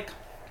have like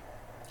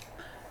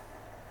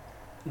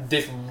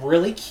this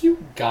really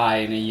cute guy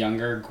in a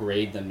younger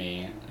grade than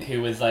me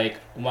who was like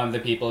one of the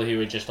people who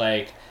would just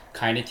like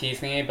kind of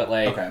tease me, but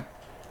like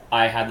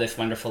I had this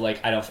wonderful like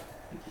I don't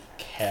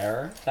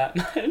care that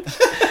much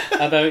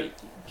about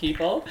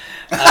people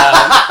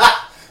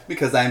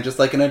because I'm just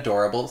like an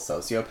adorable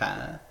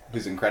sociopath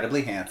who's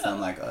incredibly handsome.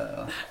 Like,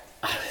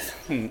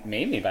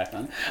 made me back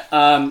then.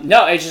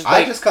 No, I just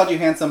like, I just called you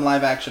handsome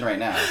live action right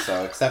now,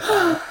 so accept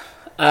that.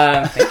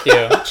 Thank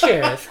you.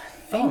 Cheers.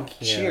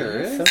 Thank you.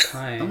 Cheers. So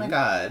kind. Oh my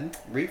god.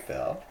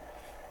 Refill.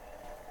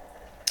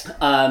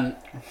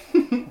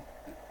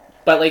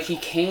 But like he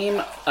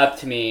came up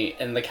to me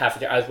in the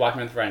cafeteria. I was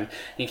walking with a friend. And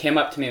he came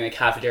up to me in the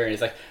cafeteria and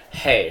he's like,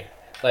 "Hey,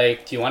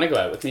 like, do you want to go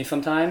out with me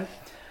sometime?"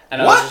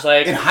 And I was just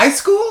like, in high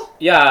school?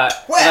 Yeah.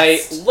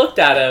 West. And I looked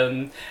at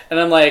him and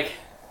I'm like,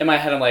 in my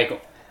head I'm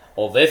like,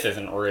 well, this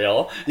isn't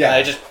real. Yeah. And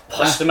I just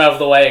pushed him out of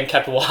the way and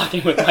kept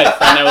walking with my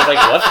friend. I was like,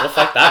 what the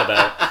fuck that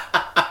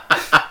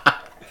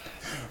about?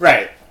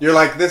 Right. You're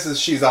like,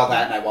 she's all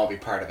that and I won't be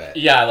part of it.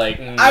 Yeah, like,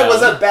 no. I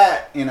was a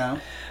bet, you know?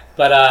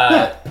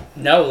 But,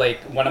 no,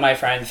 like, one of my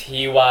friends,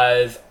 he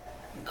was,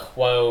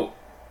 quote,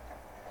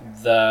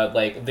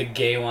 the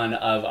gay one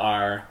of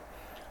our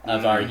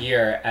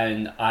year,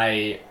 and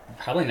I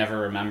probably I'll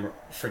never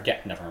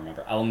forget.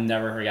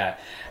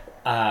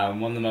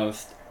 One of the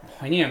most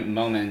poignant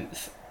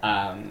moments,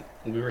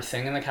 we were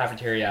sitting in the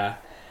cafeteria,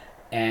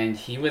 and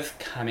he was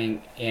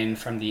coming in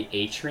from the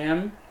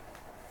atrium,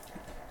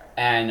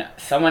 and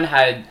someone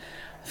had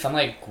some,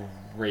 like,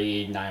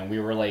 grade 9, we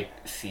were, like,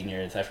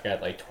 seniors, I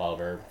forget, like,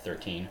 12 or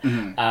 13,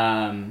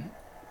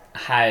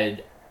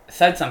 had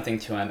said something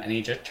to him, and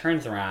he just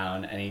turns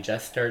around, and he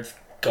just starts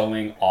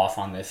going off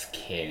on this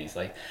kid. He's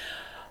like,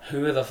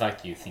 who the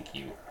fuck do you think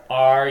you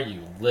are,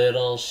 you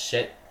little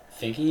shit,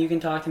 thinking you can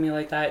talk to me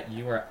like that?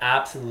 You are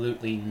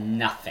absolutely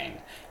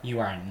nothing. You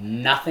are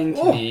nothing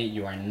to me.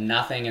 You are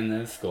nothing in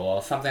this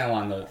school. Something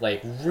along those,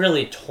 like,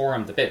 really tore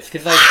him to bits.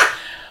 Because, like,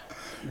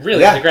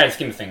 really, in the grand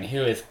scheme of things,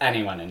 who is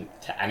anyone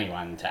to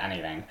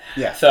anything?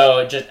 Yeah.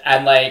 So, just,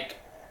 and, like,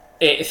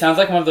 it sounds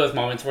like one of those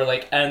moments where,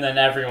 like, and then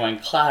everyone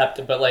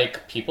clapped, but,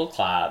 like, people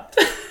clapped.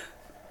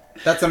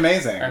 That's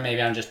amazing. Or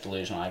maybe I'm just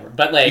delusional.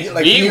 But, like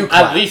you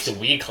at least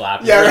we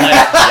clapped. Yeah, We were right.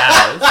 like,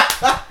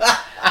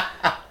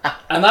 yes.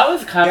 And that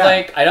was kind of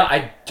like,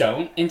 I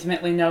don't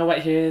intimately know what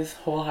his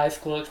whole high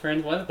school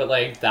experience was, but,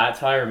 like, that's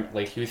how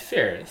like, he was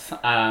fierce.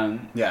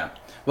 Yeah.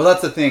 Well,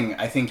 that's the thing.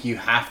 I think you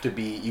have to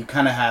be, you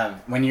kind of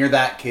have, when you're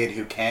that kid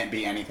who can't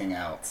be anything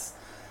else,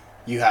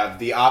 you have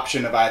the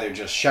option of either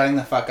just shutting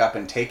the fuck up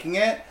and taking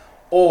it,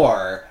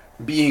 or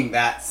being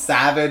that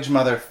savage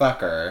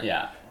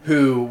motherfucker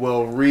who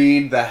will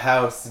read the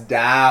house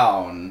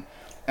down.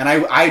 And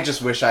I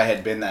just wish I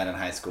had been that in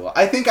high school.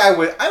 I think I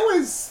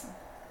was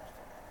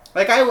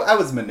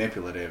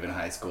manipulative in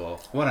high school,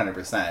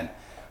 100%.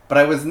 But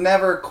I was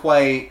never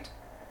quite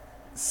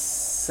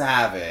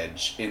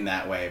savage in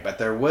that way. But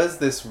there was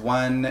this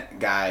one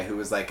guy who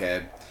was like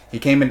he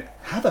came in,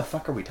 how the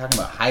fuck are we talking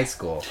about high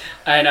school?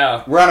 I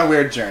know. We're on a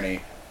weird journey.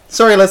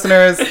 Sorry,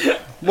 listeners.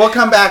 We'll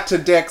come back to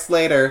dicks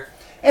later.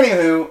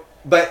 Anywho,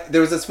 but there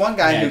was this one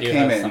guy who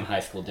came in. Some high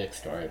school dick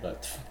story,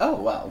 but oh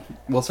well,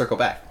 we'll circle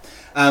back.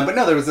 But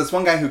no, there was this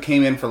one guy who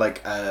came in for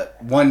like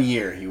 1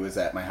 year. He was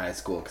at my high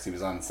school because he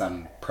was on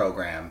some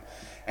program,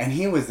 and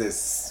he was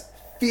this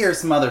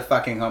fierce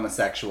motherfucking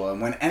homosexual. And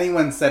when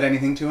anyone said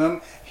anything to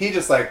him, he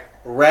just like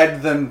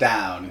read them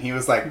down. He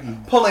was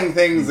like pulling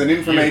things and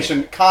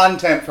information,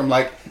 content from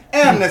like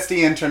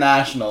Amnesty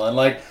International, and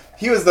like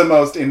he was the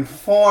most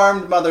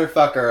informed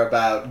motherfucker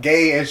about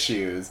gay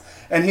issues.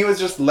 And he was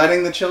just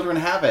letting the children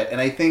have it.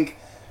 And I think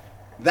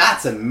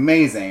that's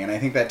amazing. And I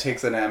think that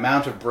takes an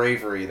amount of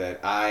bravery that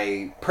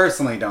I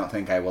personally don't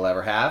think I will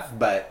ever have.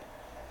 But,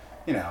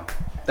 you know,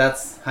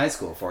 that's high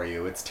school for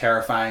you. It's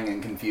terrifying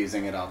and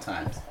confusing at all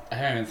times.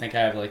 I don't even think I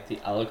have, like, the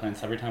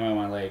eloquence. Every time I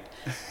want to, like,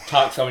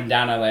 talk someone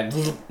down, I, like,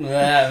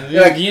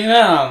 You're like, you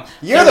know.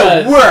 You're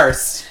the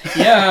worst.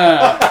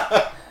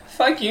 Yeah.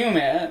 Fuck you,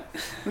 man.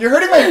 You're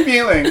hurting my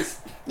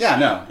feelings. Yeah,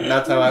 no.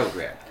 That's how I would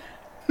react.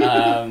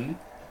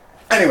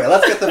 Anyway,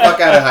 let's get the fuck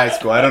out of high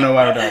school. I don't know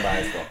why we're talking about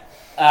high school.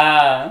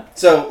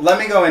 So, let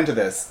me go into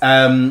this.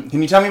 Can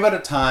you tell me about a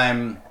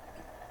time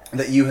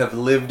that you have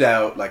lived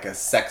out, like, a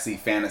sexy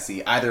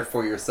fantasy, either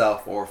for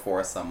yourself or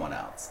for someone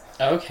else?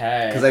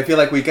 Okay. Because I feel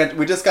like we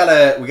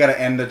gotta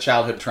end the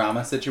childhood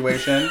trauma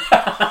situation.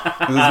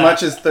 As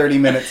much as 30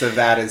 minutes of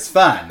that is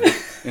fun,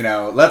 you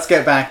know, let's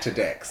get back to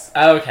dicks.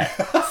 Okay.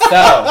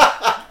 So,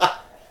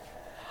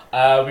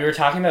 we were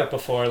talking about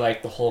before,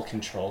 like, the whole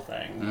control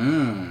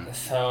thing.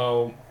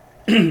 So,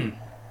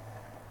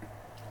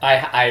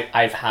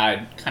 I've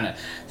had kind of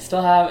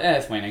still have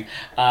it's waning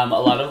a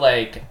lot of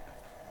like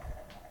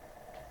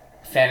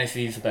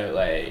fantasies about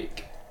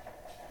like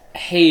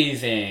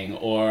hazing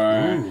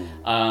or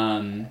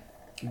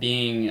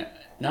being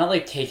not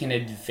like taken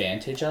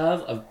advantage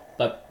of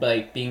but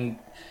like being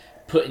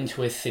put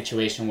into a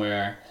situation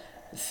where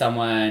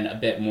someone a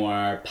bit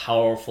more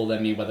powerful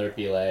than me, whether it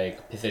be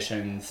like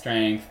position,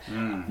 strength,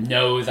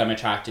 knows I'm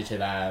attracted to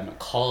them,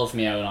 calls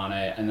me out on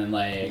it, and then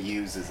like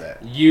Uses it.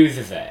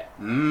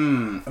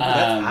 Oh,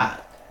 that's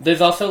hot.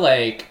 There's also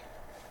like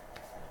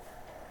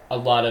a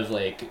lot of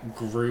like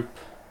group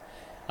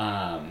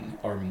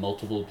or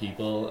multiple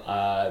people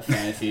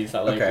fantasies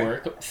that like Okay.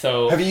 work.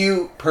 So Have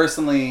you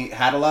personally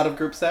had a lot of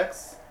group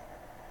sex?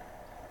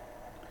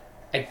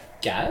 I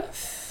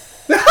guess.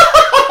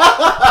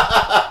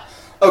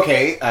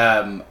 Okay,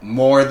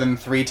 more than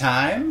 3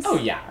 times? Oh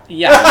yeah.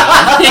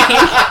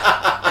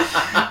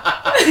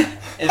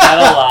 Is that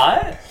a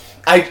lot?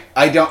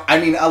 I don't, I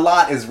mean, a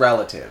lot is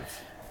relative.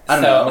 I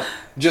don't So- know.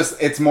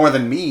 Just, it's more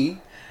than me.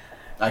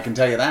 I can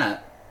tell you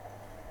that.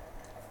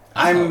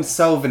 I'm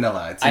so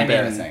vanilla, it's I mean,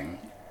 embarrassing.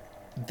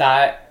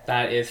 That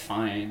is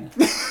fine.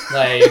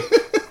 Like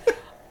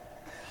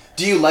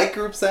Do you like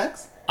group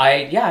sex?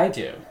 I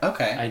do.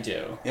 Okay. I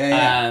do.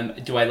 Yeah.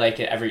 Do I like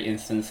it every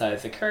instance that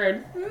it's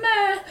occurred?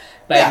 Meh.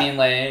 But Yeah. I mean,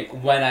 like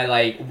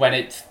when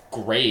it's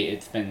great,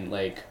 it's been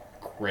like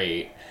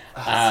great.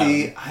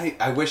 See,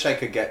 I wish I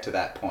could get to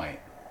that point.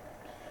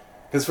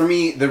 Because for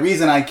me, the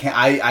reason I can't,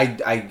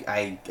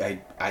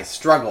 I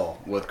struggle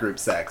with group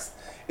sex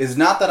is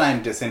not that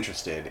I'm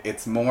disinterested.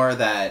 It's more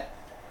that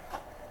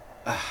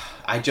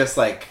I just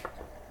like,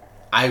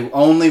 I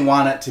only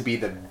want it to be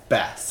the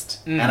best,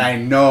 and I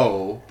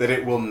know that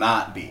it will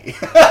not be.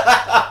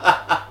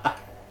 I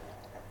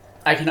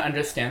can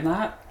understand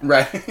that.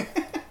 Right.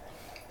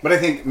 But I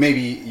think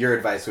maybe your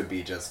advice would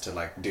be just to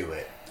like do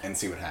it and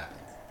see what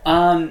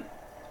happens.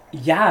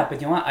 Yeah, but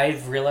you know what?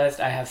 I've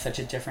realized I have such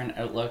a different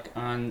outlook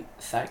on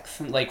sex.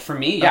 And, like, for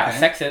me, yeah, Okay.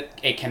 sex,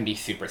 it can be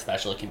super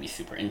special, it can be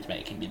super intimate,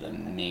 it can be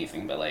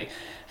amazing, but, like,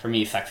 for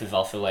me, sex is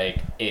also, like,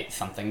 it's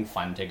something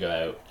fun to go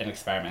out and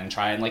experiment and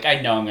try, and, like,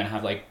 I know I'm gonna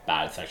have, like,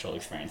 bad sexual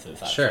experiences,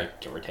 that's, Sure. like,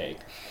 give or take.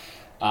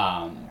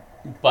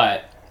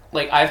 But,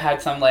 like, I've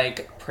had some,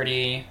 like,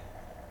 pretty...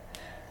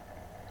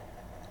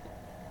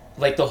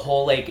 Like, the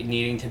whole, like,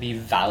 needing to be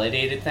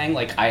validated thing,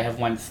 like, I have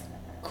once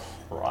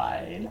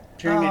cried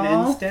during an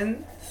Aw.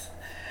 instance.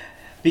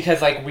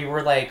 Because, like, we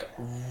were, like,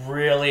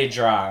 really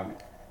drunk,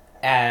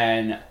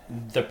 and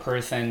the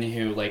person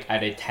who, like,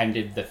 I'd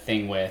attended the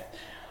thing with,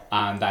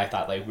 that I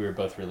thought, like, we were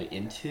both really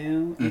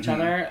into each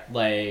other,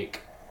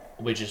 like,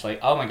 was just like,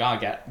 oh my god,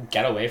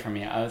 get away from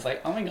me. I was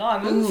like, oh my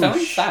god, this is so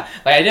sad.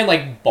 Like, I didn't,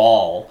 like,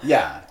 bawl.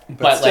 Yeah.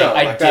 But still,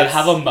 like, I did that's-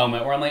 have a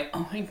moment where I'm like,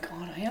 oh my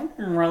god, I am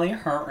really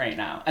hurt right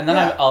now. And then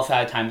Yeah. I've also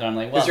had times where I'm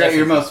like, well, Because you're at this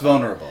your is- most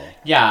vulnerable.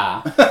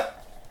 yeah.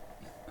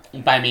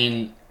 But I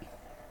mean,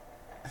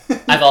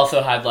 I've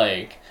also had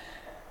like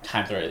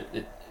times where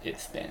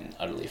it's been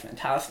utterly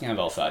fantastic. And I've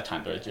also had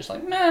times where it's just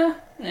like, meh,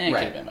 it could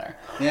Right. have been better.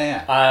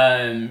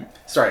 Yeah.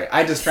 Sorry,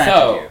 I distracted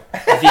So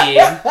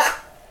you.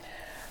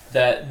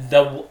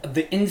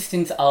 the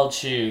instance I'll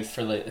choose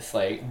for this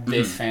like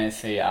this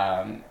fantasy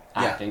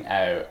acting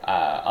out,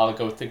 I'll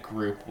go with the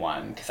group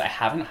one because I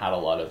haven't had a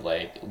lot of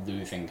like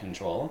losing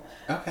control.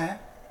 Okay.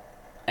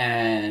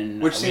 And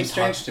Which we seems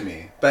talked- strange to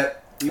me,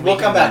 but we'll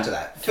come back to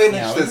that. Finish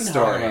Yeah, we this can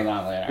talk story.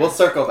 about that later. We'll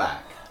circle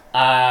back.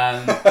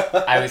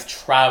 I was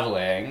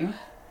traveling,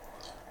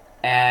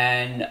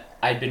 and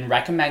I'd been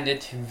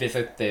recommended to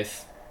visit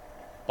this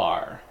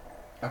bar.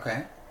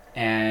 Okay.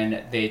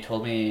 And they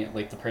told me,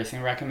 like, the person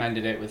who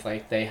recommended it was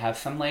like, they have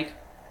some, like,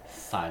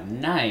 fun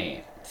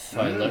nights. So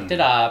I looked it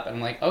up, and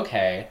I'm like,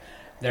 okay,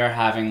 they're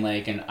having,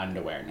 like, an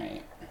underwear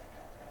night.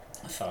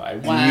 So I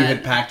went. And you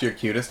had packed your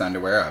cutest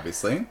underwear,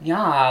 obviously.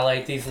 Yeah,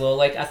 like, these little,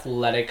 like,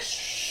 athletic,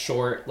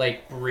 short,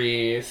 like,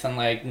 briefs and,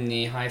 like,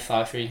 knee-high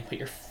socks where you can put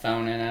your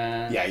phone in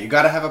it. Yeah, you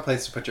gotta have a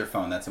place to put your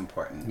phone. That's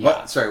important.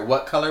 Yeah.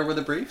 What color were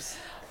the briefs?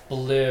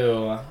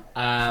 Blue.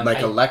 Like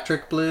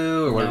electric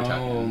blue, or what are we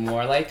talking?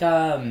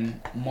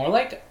 more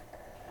like,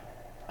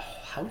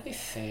 how would I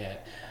say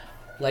it?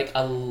 Like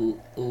a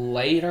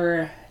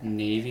lighter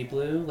navy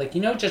blue, like,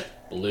 you know, just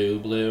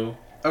blue.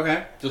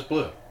 Okay, just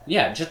blue.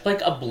 Yeah, just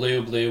like a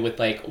blue with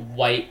like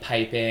white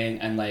piping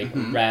and like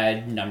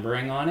red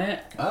numbering on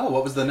it. Oh,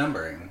 what was the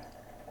numbering?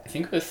 I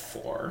think it was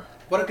 4.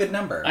 What a good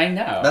number. I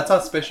know. That's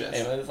auspicious.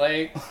 It was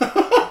like,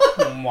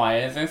 why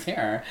is this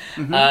here?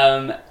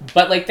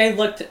 But like they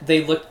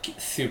looked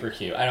super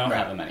cute. I don't Right.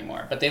 have them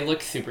anymore, but they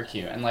looked super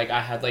cute. And like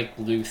I had like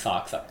blue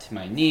socks up to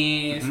my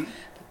knees.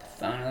 Put the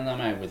phone in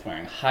them. I was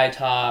wearing high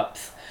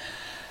tops.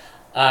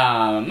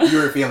 You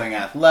were feeling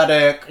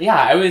athletic. Yeah,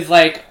 I was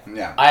like,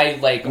 Yeah. I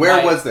like.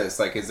 Where was this?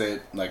 Like, is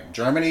it like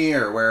Germany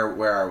or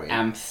where are we?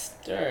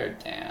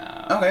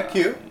 Amsterdam? Okay,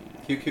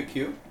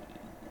 cute.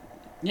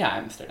 Yeah,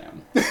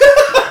 Amsterdam.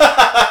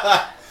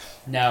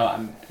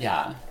 No,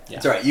 yeah. Yeah.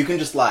 It's alright, you can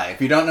just lie.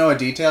 If you don't know a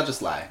detail,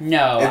 just lie.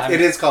 No,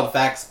 It is called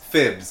Facts,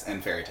 Fibs,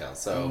 and Fairy Tales,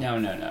 so...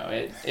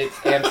 No.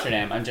 It's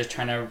Amsterdam. I'm just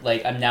trying to,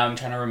 like, I'm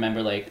trying to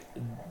remember, like,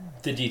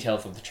 the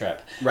details of the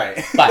trip.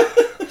 Right. But,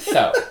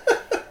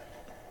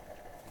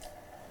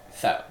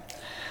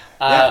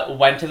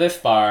 went to this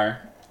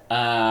bar.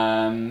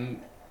 Not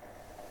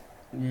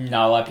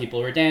a lot of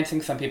people were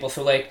dancing. Some people,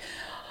 so, like,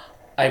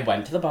 I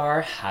went to the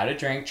bar, had a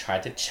drink,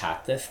 tried to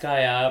chat this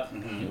guy up.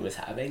 He was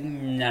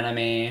having none of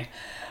me.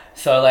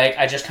 So, like,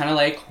 I just kind of,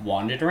 like,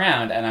 wandered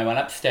around, and I went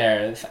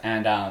upstairs,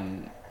 and,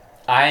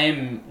 I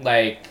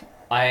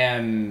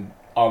am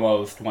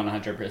almost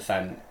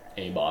 100%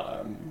 a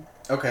bottom.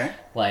 Okay.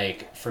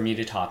 Like, for me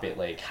to top it,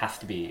 like, has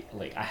to be,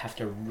 like, I have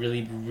to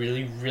really,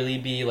 really, really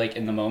be, like,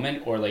 in the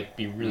moment, or, like,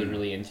 be really,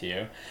 really into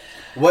you.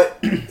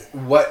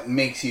 What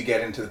makes you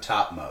get into the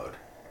top mode?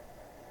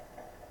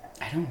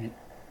 I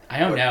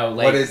don't know.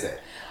 Like, what is it?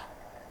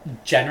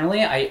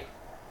 Generally, I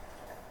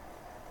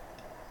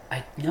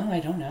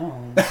don't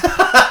know.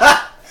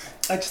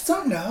 I just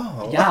don't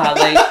know. Yeah,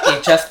 like,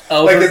 it just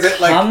Like, is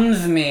it, like-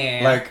 overcomes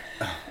me. Like,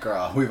 oh,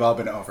 girl, we've all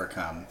been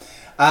overcome.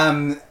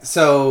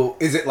 So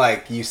is it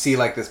like you see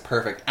like this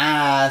perfect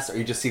ass, or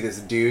you just see this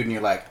dude and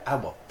you're like, I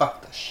will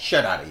fuck the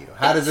shit out of you?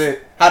 How does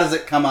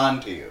it come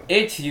on to you?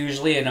 It's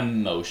usually an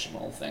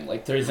emotional thing.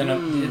 Like,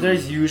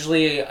 there's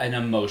usually an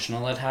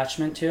emotional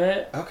attachment to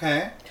it.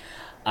 Okay.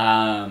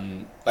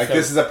 Like,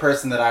 this is a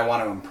person that I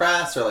want to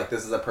impress, or like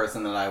this is a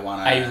person that I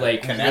want to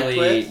connect really,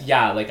 with?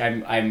 yeah, like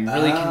I'm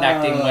really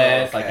connecting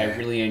with, like, I okay.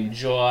 really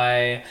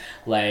enjoy,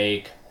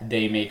 like,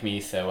 they make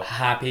me so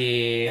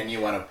happy. And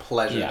you want to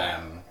pleasure Yeah.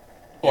 them.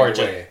 Or in a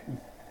just way.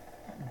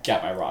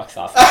 get my rocks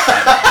off.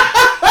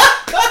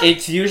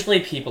 It's usually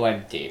people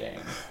I'm dating.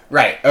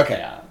 Right, okay.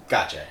 Yeah.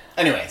 Gotcha.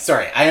 Anyway,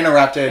 sorry, I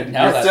interrupted.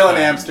 No, You're that's still in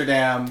fine.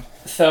 Amsterdam.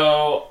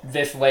 So,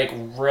 this, like,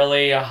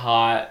 really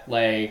hot,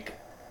 like,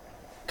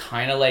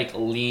 kind of, like,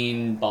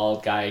 lean,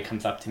 bald guy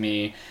comes up to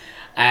me,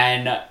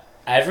 and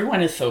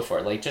everyone is so for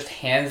it. Like, just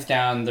hands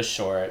down the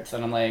shorts,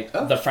 and I'm like,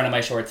 Oh. the front of my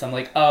shorts, I'm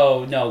like,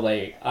 oh, no,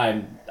 like,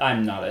 I'm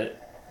not a...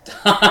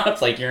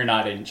 It's like, you're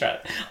not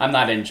interested. I'm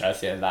not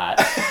interested in that.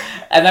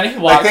 And then he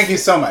walks... Like, thank you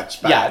so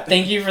much. Bye. Yeah,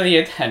 thank you for the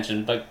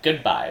attention, but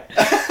goodbye.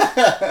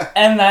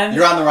 And then...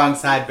 You're on the wrong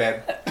side,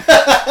 babe.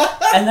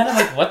 And then I'm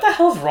like, what the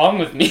hell's wrong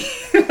with me?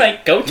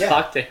 Like, go Yeah.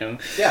 talk to him.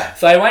 Yeah.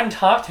 So I went and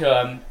talked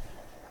to him.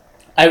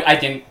 I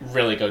didn't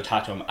really go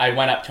talk to him. I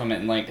went up to him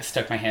and, like,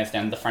 stuck my hands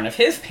down the front of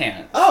his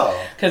pants. Oh.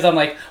 Because I'm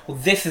like, well,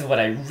 this is what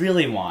I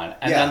really want.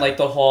 And Yeah. then, like,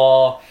 the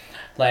whole...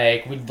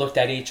 Like, we looked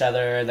at each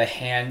other, the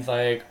hands,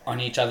 like, on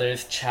each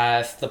other's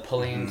chest, the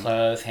pulling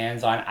close,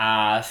 hands on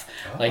ass,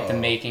 like, the Oh.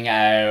 making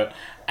out.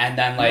 And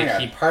then, Oh like, my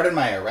God, he... pardon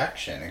my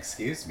erection,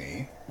 excuse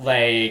me.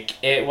 Like,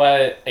 it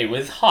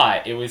was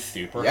hot. It was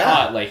super Yeah.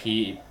 hot. Like,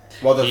 he...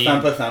 Well, the He-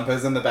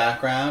 thumpa-thumpas in the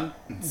background.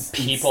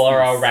 People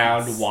are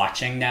around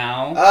watching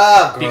now.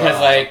 Oh, girl. Because,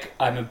 like,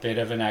 I'm a bit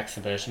of an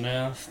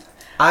exhibitionist.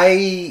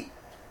 I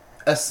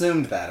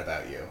assumed that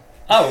about you.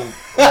 Oh,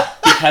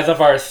 because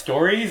of our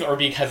stories or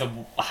because of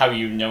how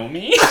you know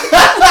me?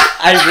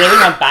 I really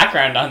want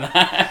background on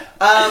that.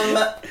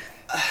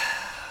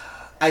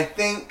 I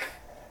think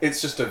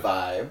it's just a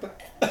vibe.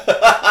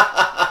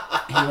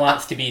 He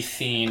wants to be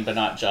seen but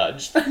not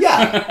judged.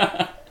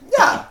 Yeah.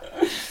 Yeah.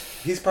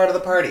 He's part of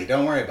the party.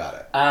 Don't worry about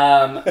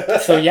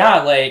it. So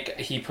yeah, like,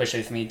 he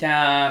pushes me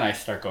down, I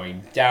start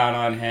going down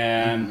on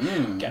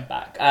him, get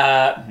back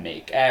up,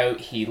 make out.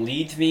 He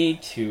leads me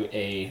to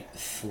a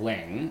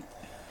sling,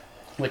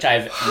 which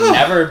I've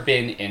never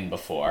been in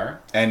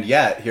before. And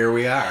yet, here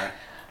we are.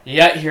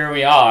 Yet here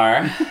we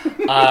are.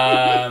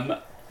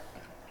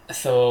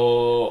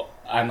 So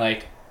I'm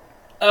like,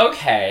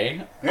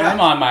 okay, Yeah. I'm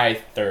on my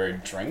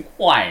third drink.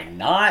 Why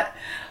not?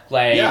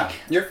 Like, Yeah,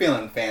 you're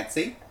feeling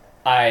fancy.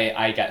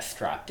 I get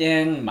strapped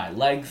in, my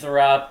legs are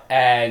up,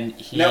 and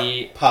he...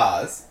 No,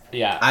 pause.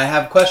 Yeah. I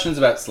have questions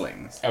about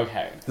slings.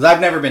 Okay. Because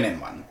I've never been in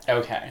one.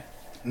 Okay.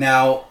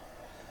 Now,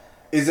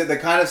 is it the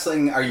kind of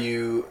sling, are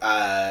you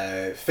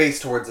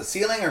face towards the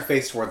ceiling or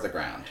face towards the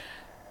ground?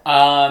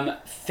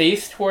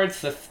 Face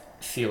towards the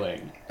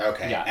ceiling.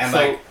 Okay. Yeah, And so-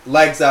 like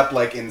legs up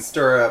like in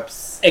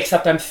stirrups.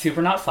 Except I'm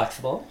super not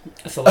flexible.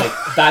 So, like,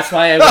 that's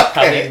why I would Okay.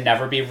 probably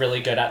never be really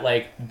good at,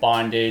 like,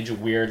 bondage,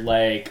 weird,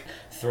 like,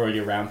 throw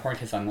you around porn,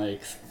 because I'm,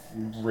 like,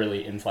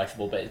 really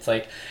inflexible. But it's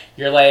like,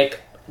 you're,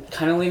 like,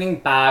 kind of leaning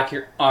back,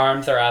 your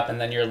arms are up,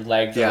 and then your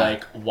legs Yeah. are,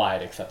 like,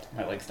 wide, except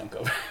my legs don't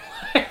go very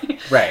wide.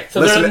 Right.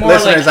 So there's more,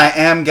 listeners, like...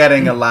 I am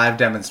getting a live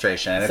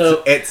demonstration.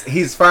 So-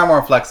 He's far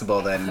more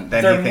flexible than he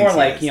They're thinks more he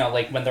like, is. you know,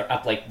 like when they're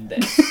up like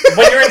this.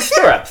 When you're in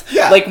stirrups.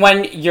 Yeah. Like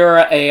when you're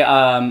a,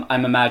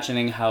 I'm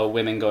imagining how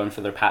women go in for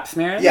their pap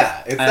smears.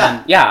 Yeah, it's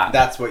that. Yeah.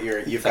 That's what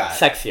you've got.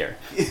 Sexier.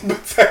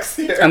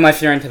 Sexier.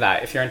 Unless you're into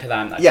that. If you're into that,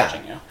 I'm not Yeah.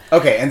 judging you.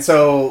 Okay, and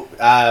so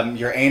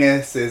your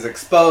anus is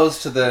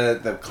exposed to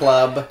the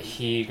club.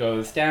 He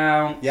goes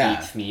down, Yeah.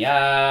 eats me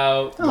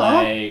out, Aw.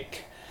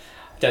 like...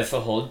 does the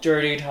whole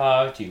dirty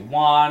talk. Do you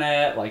want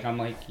it? Like, I'm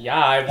like,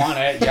 yeah, I want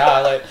it.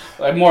 Yeah,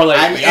 like more like,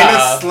 I'm yeah,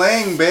 in a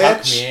sling, fuck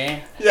bitch.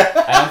 me. Yeah.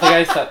 I don't think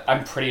I said.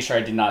 I'm pretty sure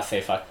I did not say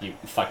fuck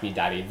me,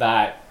 daddy.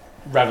 That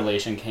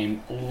revelation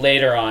came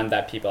later on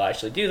that people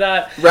actually do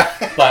that.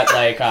 Right. But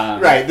like,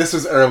 Right. This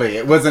was early.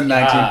 It wasn't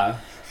 19.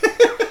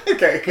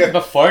 Okay. Good.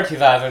 before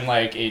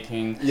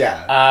 2018.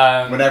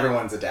 Yeah. When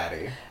everyone's a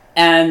daddy.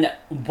 And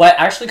what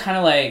actually kind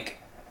of like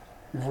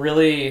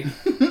really,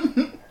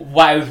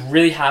 what I was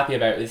really happy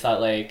about is that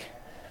like,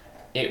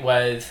 it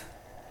was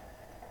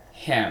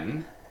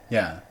him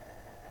Yeah.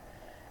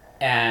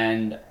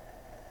 and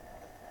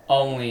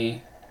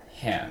only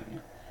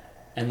him.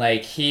 And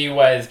like, he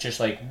was just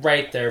like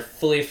right there,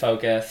 fully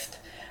focused,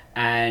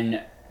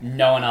 and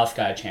no one else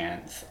got a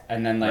chance.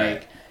 And then like,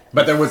 Right.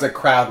 But there was a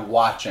crowd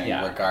watching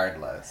Yeah.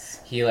 regardless.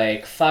 he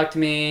like fucked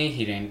me,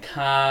 he didn't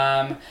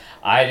come,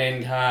 I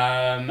didn't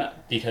come,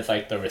 because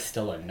like there was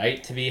still a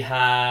night to be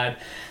had.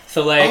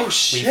 So like, Oh, we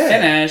shit.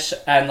 finish,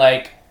 and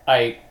like,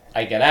 I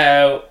get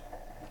out,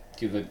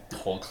 do the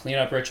whole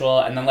cleanup ritual,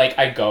 and then like,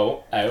 I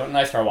go out and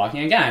I start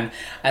walking again.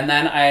 And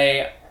then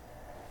I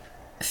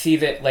see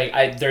that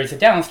like, there's a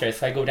downstairs,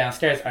 so I go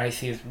downstairs and I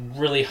see this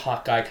really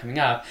hot guy coming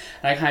up,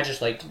 and I kind of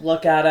just like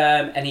look at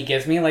him, and he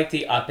gives me like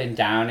the up and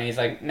down, and he's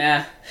like,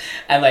 nah,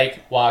 and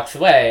like walks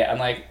away. I'm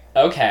like,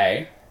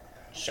 okay,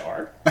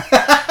 sure.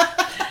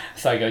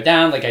 So I go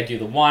down, like I do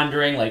the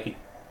wandering, like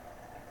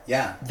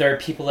Yeah. there are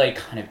people like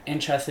kind of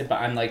interested, but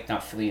I'm like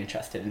not fully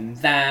interested in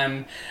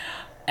them.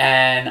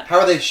 And How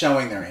are they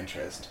showing their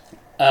interest?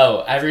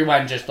 oh,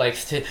 everyone just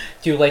likes to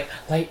do like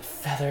light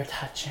feather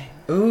touching.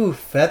 Ooh,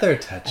 feather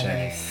And touching.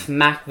 then they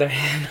smack their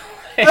hand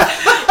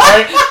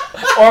away.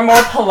 or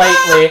more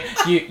politely,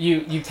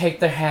 you take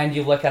their hand,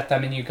 you look at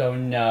them, and you go,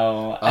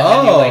 no. And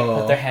then you like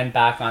put their hand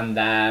back on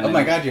them. Oh my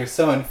and- god, you're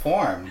so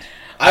informed.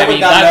 I would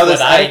mean, not that's know this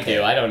what I etiquette.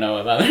 do. I don't know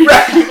about other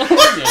people.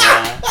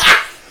 Yeah.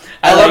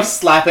 I love like-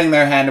 slapping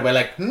their hand away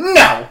like,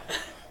 no!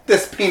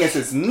 This penis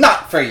is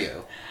not for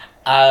you.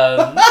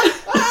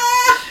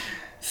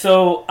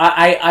 So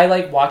I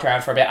like walked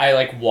around for a bit. I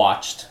like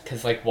watched,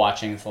 because like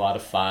watching is a lot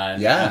of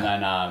fun. Yeah. And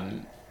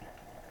then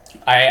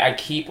I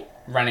keep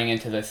running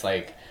into this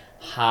like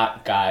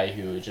hot guy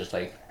who just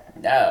like,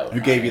 no. Who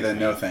gave you the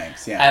no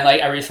thanks, yeah. And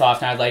like every so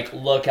often I'd like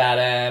look at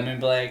him and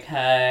be like,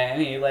 hey,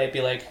 and he'd like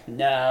be like,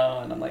 no,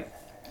 and I'm like,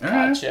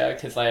 gotcha,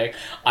 because like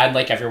I'm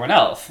like everyone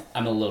else.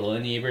 I'm a little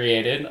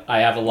inebriated. I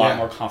have a lot Yeah.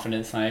 more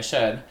confidence than I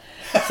should.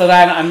 So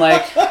then I'm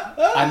like,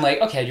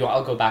 okay,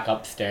 I'll go back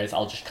upstairs.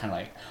 I'll just kind of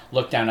like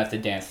look down at the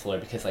dance floor,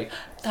 because like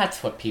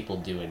that's what people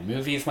do in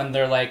movies when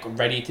they're like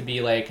ready to be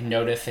like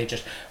noticed. They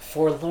just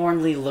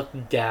forlornly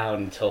look down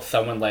until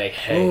someone like,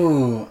 hey.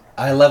 Ooh,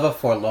 I love a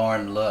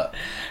forlorn look.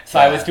 So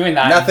I was doing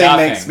that. Nothing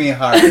makes me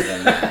harder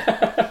than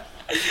that.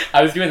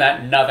 I was doing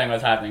that, nothing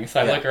was happening. So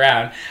I Yeah. look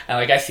around, and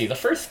like I see the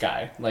first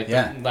guy, like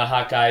Yeah. the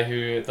hot guy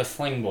the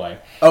sling boy.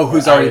 Oh,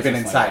 who's Or I already was been the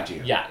sling inside boy.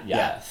 you. Yeah,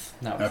 yes.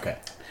 No. Okay.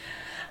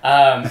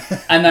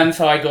 And then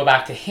so I go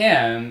back to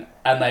him,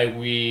 and like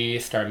we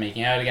start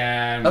making out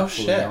again. Oh,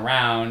 fooling shit.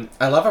 around,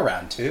 I love a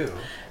round two.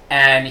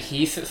 and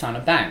he sits on a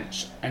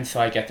bench, and so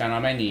I get down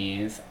on my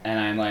knees, and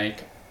I'm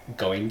like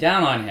going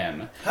down on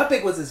him. How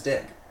big was his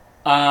dick?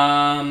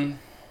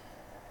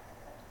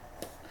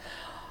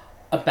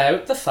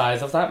 About the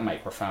size of that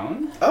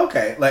microphone.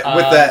 Okay, like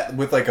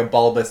with like a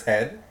bulbous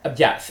head.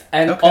 Yes,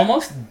 and Okay.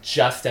 almost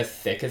just as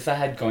thick as the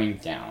head going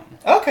down.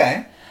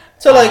 Okay.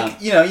 So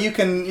like, you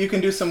can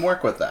do some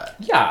work with that.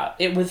 Yeah,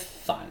 it was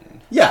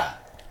fun. Yeah.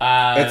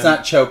 It's Um,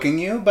 not choking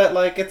you, but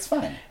like it's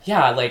fine.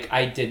 Yeah, like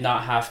I did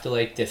not have to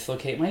like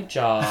dislocate my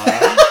jaw.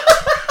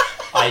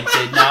 I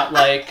did not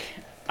like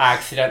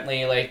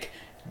accidentally like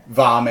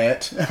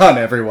Vomit on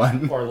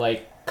everyone. or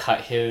like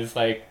cut his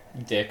like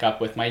dick up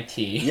with my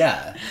teeth.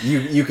 Yeah.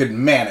 You could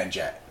manage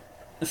it.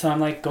 So I'm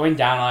like going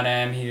down on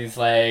him. He's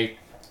like,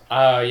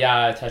 oh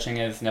yeah, touching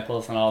his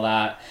nipples and all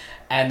that.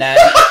 And then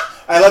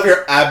I love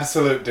your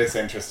absolute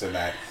disinterest in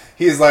that.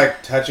 He's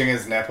like touching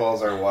his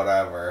nipples or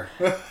whatever.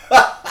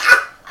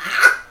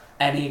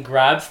 and he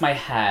grabs my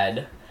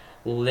head,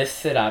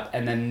 lifts it up,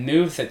 and then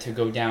moves it to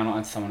go down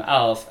on someone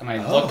else. And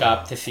I look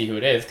up to see who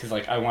it is, because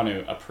like I want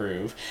to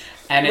approve.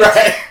 And it's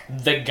Right.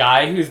 the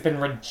guy who's been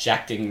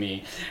rejecting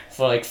me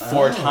for like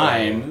 4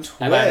 times.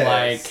 And I'm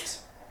like,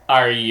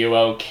 are you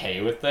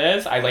okay with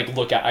this? I like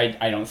look at,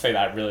 I don't say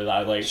that really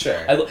loud. Like, Sure.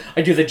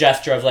 I do the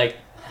gesture of like,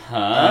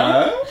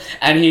 huh?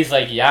 And he's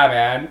like, yeah,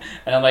 man.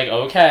 And I'm like,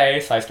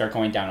 okay. So I start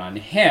going down on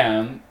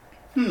him.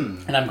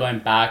 And I'm going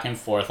back and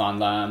forth on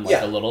them like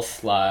Yeah. a little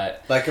slut.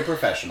 Like a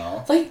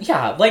professional. Like,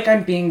 yeah, like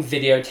I'm being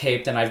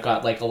videotaped and I've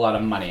got like a lot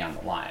of money on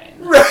the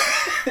line.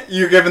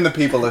 You're giving the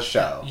people a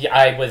show. Yeah,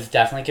 I was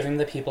definitely giving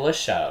the people a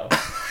show.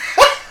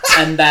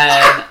 And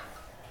then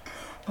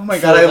Oh my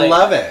So, god, I like-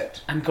 love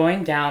it. I'm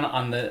going down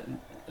on the...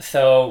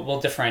 So, we'll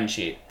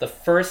differentiate. The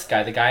first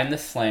guy, the guy in the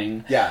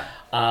sling, Yeah.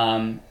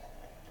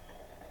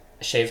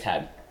 shaved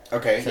head.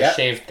 Okay, So, yeah.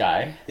 shaved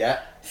guy. Yeah.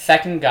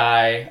 Second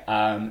guy,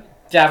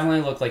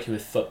 definitely looked like he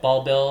was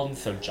football build,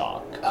 so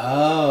jock.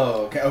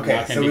 Oh, okay. Not Okay,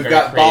 gonna so be we've very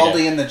got creative.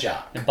 Baldy and the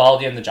Jock.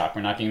 Baldy and the jock.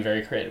 We're not being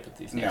very creative with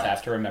these names. No. I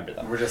have to remember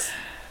them. We're just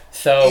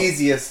So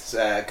easiest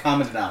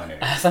common denominator.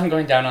 as I'm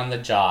going down on the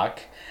jock,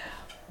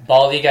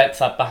 Baldy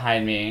gets up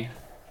behind me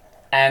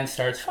and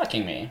starts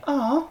fucking me.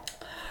 Aw.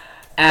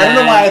 And I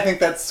don't know why I think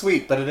that's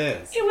sweet, but it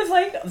is. it was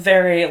like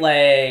very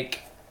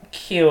like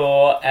cute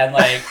and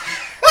like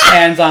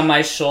hands on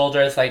my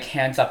shoulders, like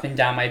hands up and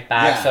down my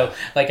back. Yeah. So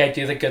like I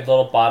do the good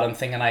little bottom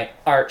thing and I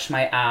arch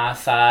my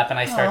ass up and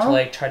I start to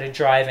like try to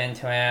drive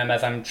into him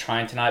as I'm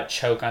trying to not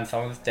choke on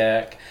someone's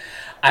dick.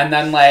 And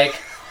then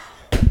like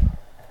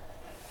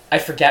I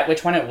forget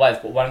which one it was,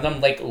 but one of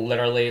them like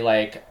literally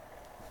like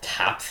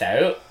taps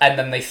out and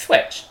then they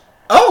switch.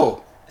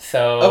 Oh,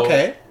 So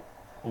okay.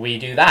 we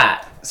do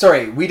that.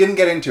 Sorry, we didn't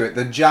get into it.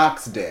 The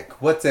Jock's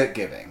dick. What's it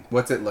giving?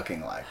 What's it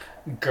looking like?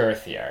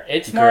 Girthier.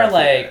 It's more Girthy.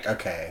 like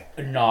Okay.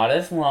 not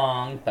as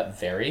long, but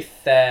very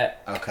thick.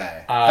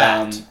 Okay.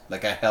 Fat.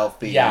 Like a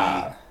healthy...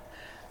 Yeah.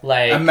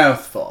 Like A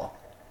mouthful.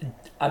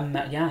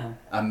 yeah.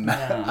 A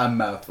Yeah.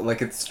 mouthful.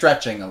 Like it's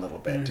stretching a little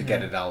bit to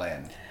get it all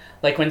in.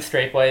 Like when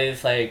straight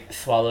boys like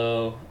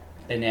swallow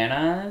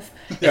bananas,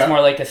 it's Yeah.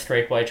 more like a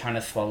straight boy trying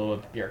to swallow a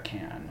beer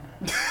can.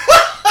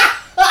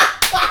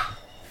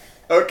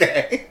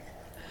 Okay.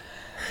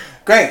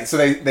 Great. So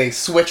they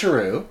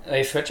switcheroo.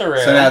 They switch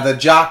around. So now the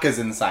Jock is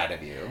inside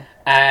of you.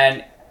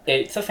 And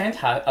it's a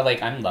fantastic,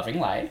 like, I'm loving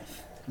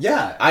life.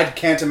 Yeah, I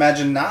can't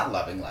imagine not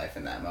loving life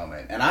in that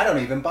moment. And I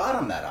don't even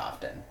bottom that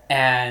often.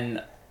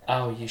 And,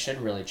 oh, you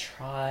should really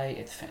try.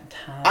 It's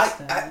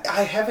fantastic.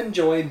 I have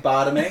enjoyed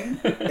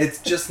bottoming.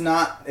 It's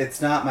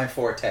not my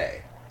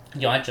forte.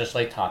 You know, I just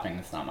like topping.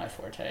 It's not my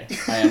forte.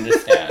 I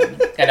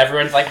understand. And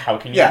everyone's like, how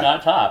can you Yeah.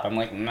 not top? I'm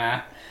like,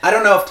 nah. I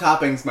don't know if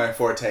topping's my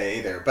forte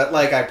either, but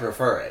like I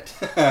prefer it.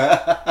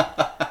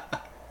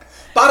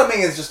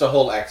 Bottoming is just a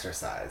whole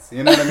exercise.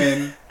 You know what I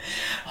mean?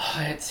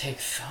 Oh, it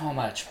takes so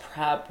much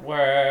prep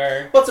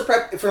work. Well, it's a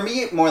prep. For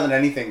me, more than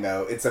anything,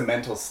 though, it's a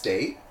mental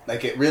state.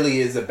 Like, it really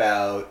is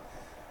about...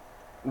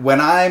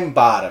 When I'm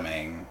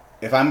bottoming,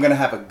 if I'm going to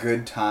have a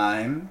good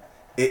time,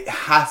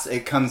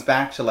 it comes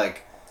back to,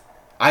 like,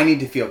 I need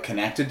to feel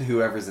connected to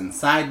whoever's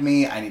inside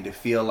me. I need to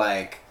feel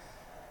like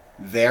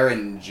they're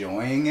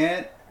enjoying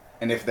it.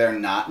 And if they're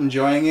not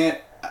enjoying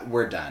it,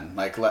 we're done.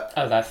 Like, Oh,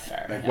 that's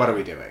fair. like yeah. what are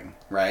we doing,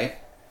 right?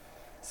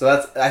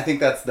 So I think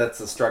that's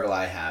the struggle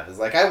I have. Is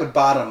like I would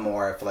bottom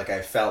more if like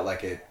I felt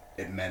like it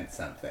meant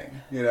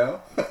something, you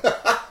know?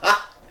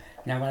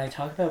 Now, when I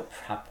talk about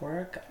prep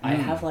work, I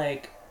have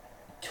like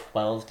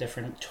 12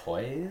 different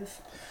toys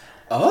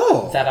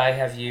Oh, that I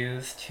have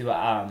used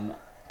to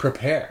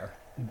prepare.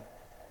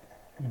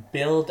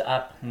 build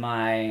up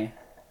my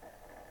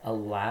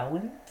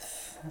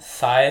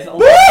size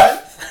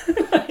allowance.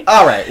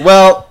 All right.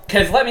 Well,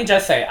 Because let me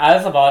just say,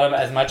 as a bottom,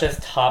 as much as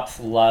tops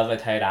love a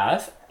tight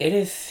ass, it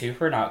is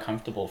super not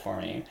comfortable for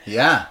me.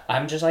 yeah.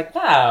 I'm just like,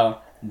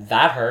 wow,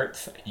 that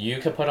hurts. You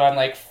could put on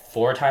like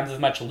 4 times as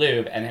much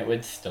lube and it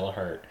would still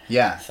hurt.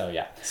 Yeah. So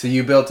yeah, So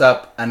you built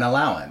up an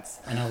allowance.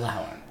 an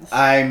allowance.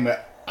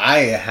 I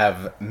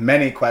have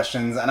many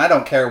questions, and I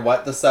don't care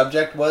what the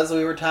subject was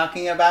we were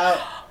talking about.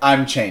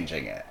 I'm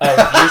changing it.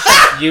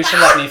 Oh, you should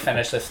let me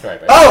finish this story.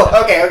 Bridget.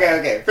 Oh,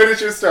 okay. Finish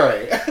your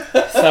story.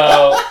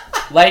 So,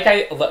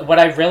 what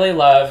I really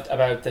loved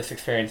about this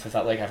experience is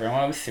that like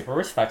everyone was super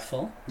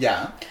respectful.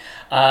 Yeah.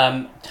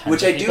 Tons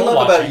Which of I do people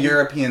love about watching.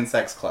 European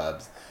sex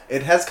clubs.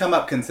 It has come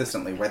up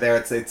consistently where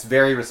it's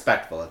very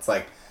respectful. It's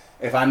like,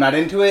 if I'm not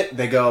into it,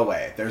 they go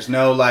away. There's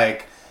no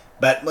like,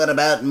 but what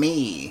about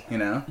me? You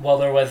know? Well,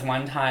 there was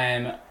one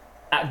time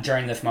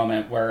during this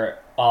moment where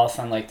all of a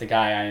sudden, like, the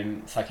guy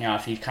I'm sucking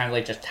off, he kind of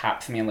like just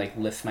taps me and like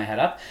lifts my head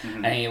up,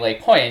 and he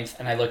like points,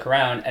 and I look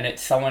around, and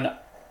it's someone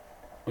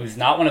who's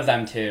not one of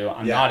them two.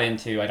 I'm Yeah. not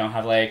into. I don't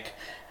have like.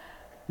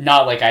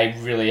 Not like I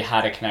really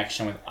had a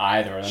connection with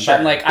either of them, Sure.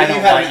 but like But I you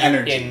don't had want an you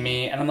energy. in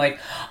me, and I'm like,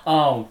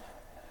 oh,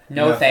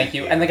 no, No, thank thank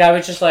you. you. And the guy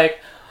was just like,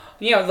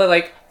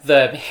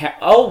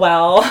 oh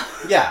well.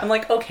 Yeah. I'm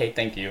like, okay,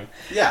 thank you.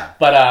 Yeah.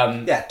 But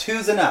Yeah,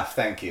 two's enough,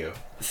 thank you.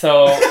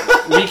 so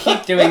we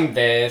keep doing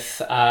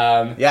this,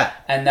 Yeah.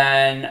 and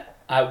then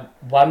at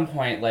one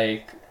point,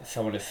 like,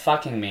 someone is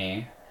fucking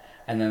me,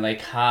 and then they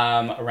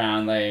come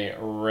around, like,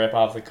 rip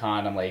off the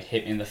condom, like,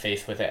 hit me in the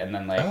face with it, and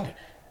then, like, Oh.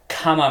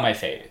 come on my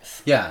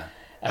face. Yeah.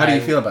 How do you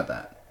I- feel about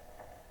that?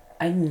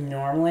 I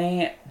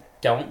normally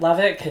don't love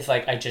it, because,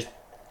 like,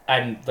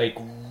 I'm, like,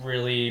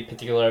 really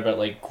particular about,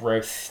 like,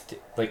 gross,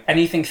 like,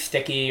 anything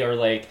sticky or,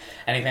 like,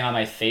 anything on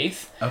my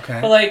face. Okay.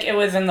 But, like, it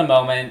was in the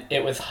moment,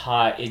 it was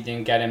hot, it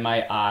didn't get in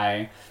my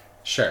eye,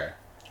 Sure.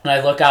 and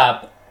I look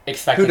up,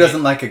 expecting Who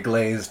doesn't like a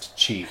glazed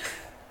cheek?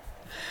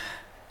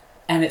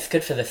 and it's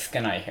good for the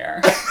skin, I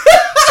hear.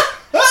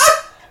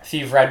 So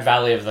you've read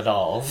Valley of the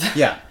Dolls.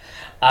 Yeah.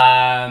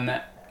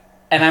 And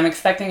I'm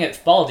expecting it's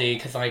Baldy,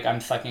 because, like,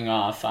 I'm sucking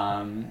off,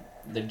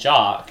 the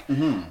jock,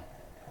 Mm-hmm.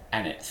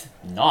 and it's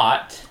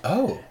not.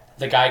 Oh.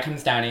 The guy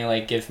comes down and he,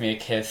 like, gives me a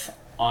kiss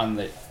on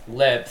the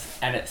lips,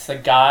 and it's the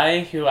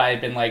guy who I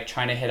had been, like,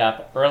 trying to hit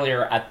up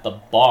earlier at the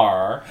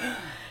bar,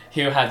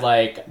 who had,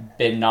 like,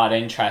 been not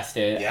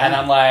interested. Yeah. And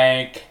I'm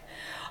like,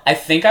 I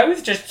think I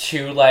was just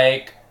too,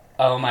 like,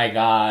 oh my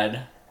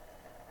god,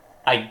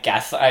 I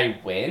guess I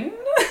win?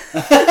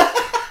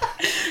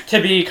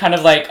 To be kind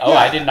of like, oh, Yeah.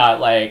 I did not,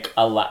 like,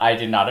 I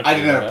did not approve I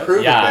didn't of approve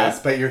it. Yeah. of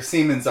this, but your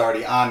semen's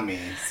already on me,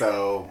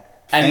 so...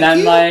 And thank then,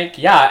 you? like,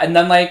 yeah, and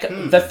then, like,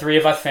 the three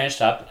of us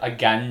finished up.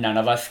 Again, none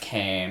of us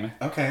came.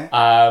 Okay.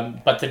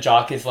 But the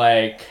jock is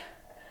like,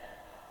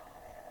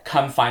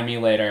 come find me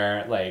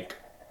later, like,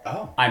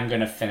 Oh. I'm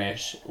gonna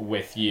finish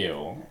with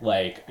you.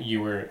 Like,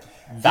 you were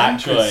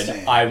that good.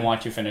 Interesting. I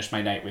want to finish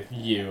my night with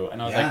you.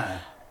 And I was Yeah.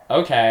 like,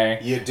 okay.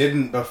 You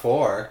didn't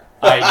before.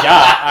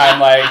 I'm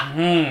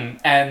like,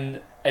 And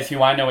if you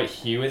want to know what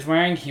he was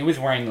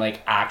wearing,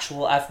 like,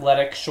 actual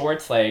athletic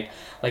shorts, like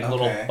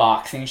little Okay.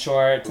 boxing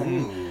shorts.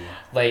 And, Ooh.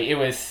 like, it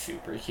was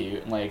super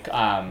cute. Like,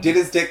 Did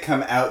his dick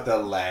come out the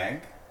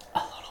leg? a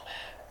little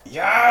bit.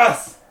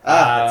 Yes!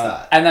 That's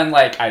hot. And then,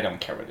 like, I don't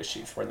care what his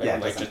shoes were. They Yeah,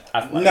 were, like, doesn't- just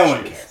athletic no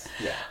one shoes. cares.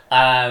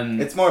 Yeah.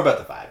 It's more about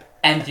the vibe.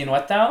 And you know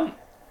what, though?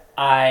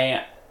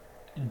 I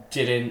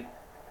didn't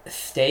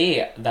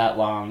stay that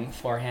long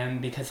for him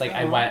because, like,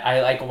 I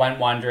went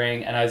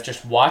wandering and I was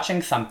just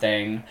watching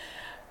something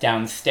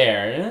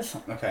downstairs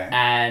Okay.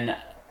 and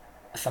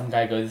some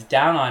guy goes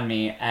down on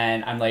me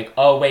and I'm like,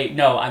 oh, wait,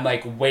 no, I'm,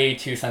 like, way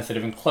too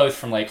sensitive and close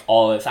from, like,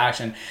 all this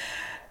action.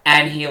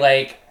 And he,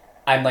 like,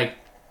 I'm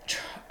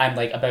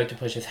about to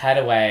push his head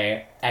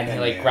away, and he,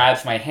 like, Yeah.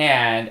 grabs my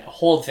hand,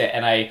 holds it,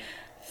 and I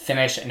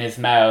finish in his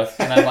mouth,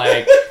 and I'm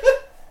like,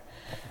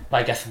 well,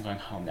 I guess I'm going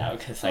home now,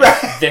 because,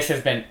 like, this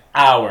has been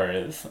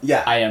hours.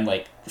 Yeah. I am,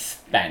 like,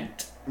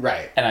 spent,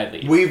 Right. and I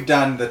leave. We've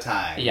done the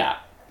time. Yeah.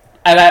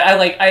 And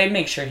I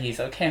make sure he's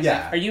okay. I'm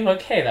Yeah. like, are you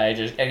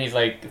okay? And he's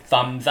like,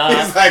 thumbs up.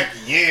 He's like,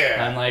 And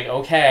yeah. I'm like,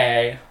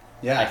 okay.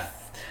 Yeah.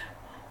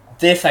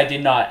 This I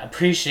did not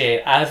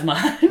appreciate as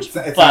much. It's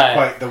but, not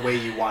quite the way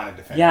you wanted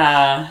to finish.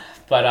 yeah.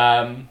 But,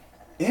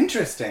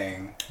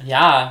 Interesting.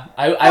 yeah.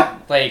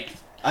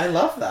 I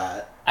love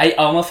that. I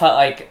almost felt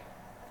like,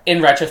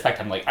 in retrospect,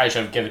 I'm like, I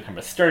should have given him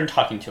a stern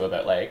talking to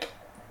about, like,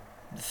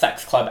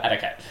 sex club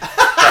etiquette.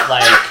 But,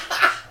 like,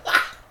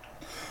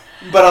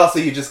 But also,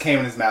 you just came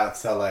in his mouth,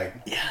 so, like,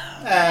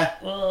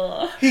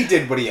 ugh. he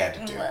did what he had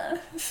to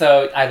do.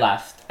 So I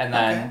left, and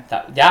then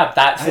Okay. that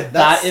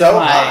That's is so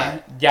my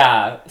hot.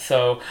 yeah.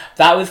 So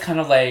that was kind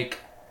of like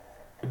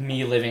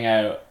me living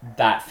out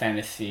that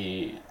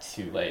fantasy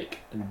to, like,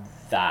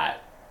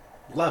 that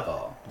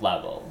Level.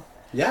 level.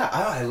 Yeah,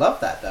 I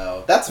love that,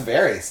 though. That's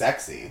very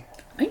sexy.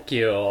 Thank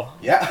you.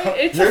 Yeah,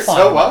 It's you're a fun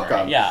so memory,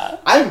 welcome. yeah.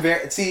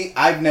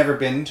 I've never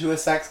been to a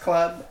sex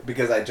club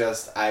because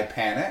I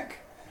panic.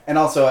 And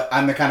also,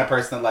 I'm the kind of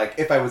person that, like,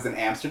 if I was in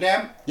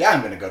Amsterdam, yeah,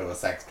 I'm gonna go to a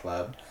sex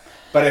club.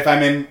 But if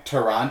I'm in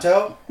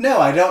Toronto, no,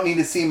 I don't need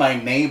to see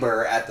my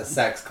neighbor at the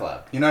sex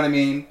club. You know what I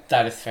mean?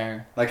 That is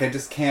fair. Like, I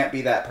just can't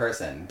be that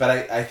person.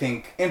 But I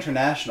think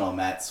international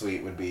Matt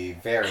Sweet would be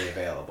very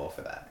available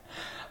for that.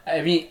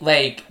 I mean,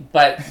 like,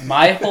 but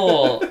my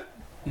whole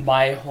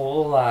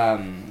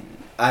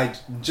I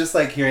just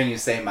like hearing you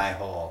say my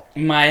hole.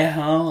 my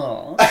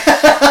whole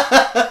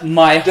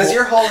Does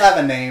your hole have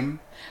a name?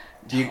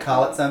 Do you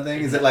call it something?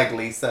 Is it like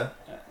Lisa?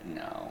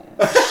 No.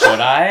 Should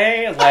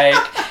I?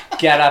 Like,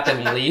 get up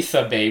and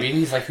Lisa, baby. And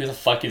he's like, who the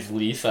fuck is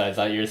Lisa? Is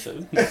that your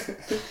sister? Is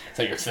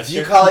that your sister? Do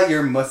you call it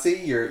your mussy?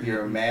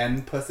 Your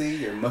man pussy?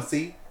 Your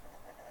mussy?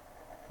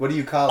 What do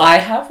you call it? I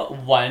have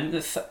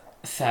once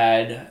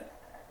said,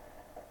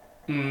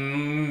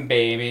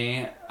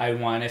 baby, I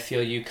want to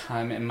feel you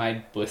come in my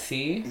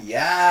pussy.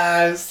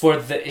 Yes! For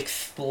the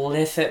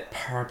explicit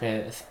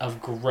purpose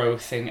of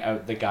grossing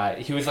out the guy.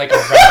 He was like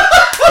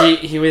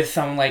he was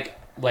some like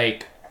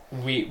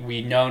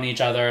we known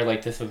each other,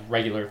 like this was a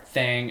regular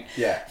thing.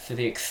 Yeah. For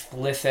the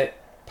explicit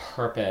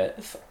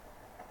purpose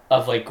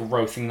of, like,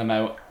 grossing them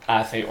out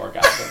as they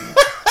orgasm.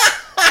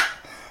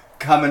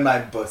 Come in my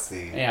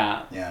pussy.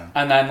 Yeah. Yeah.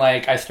 And then,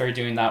 like, I started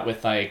doing that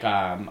with, like,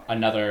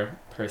 another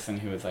person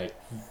who was, like,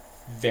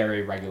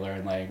 very regular,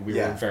 and, like, we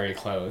were very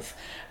close.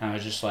 And I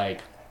was just like,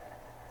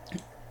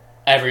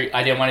 I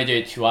didn't want to do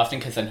it too often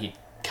because then he'd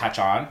catch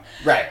on.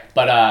 Right.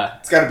 But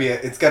It's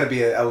gotta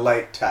be a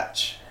light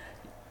touch.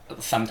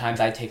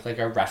 sometimes I take, like,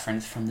 a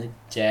reference from the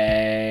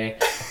day,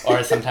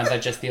 or sometimes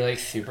I'd just be, like,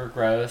 super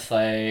gross,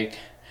 like,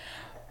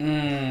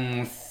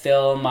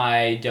 fill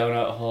my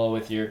donut hole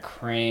with your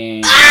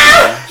cream.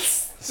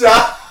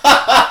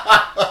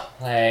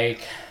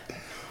 Like,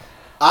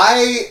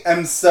 I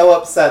am so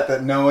upset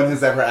that no one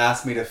has ever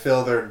asked me to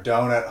fill their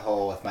donut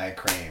hole with my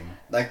cream.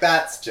 Like,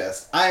 that's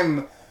just...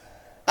 I'm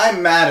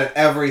mad at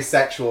every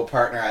sexual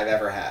partner I've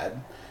ever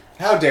had.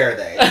 How dare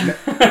they?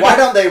 Why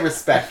don't they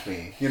respect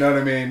me? You know what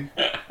I mean?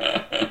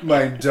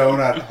 My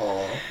donut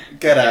hole.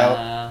 Get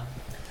out.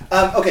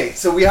 Okay,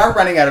 so we are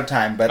running out of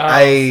time, but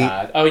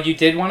sad. Oh, you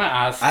did want to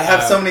ask... I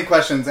have so many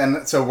questions,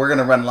 and so we're going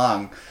to run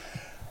long.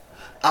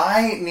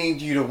 I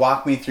need you to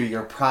walk me through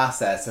your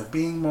process of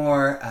being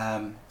more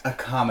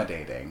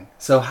accommodating.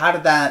 So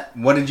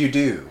what did you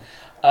do?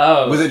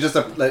 Oh.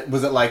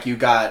 Was it like you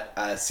got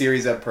a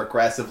series of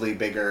progressively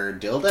bigger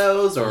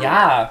dildos or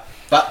Yeah.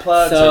 butt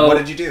plugs? So- or what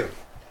did you do?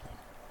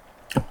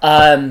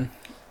 Okay.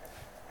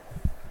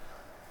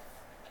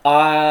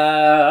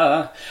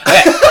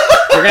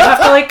 We're gonna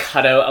have to like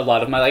cut out a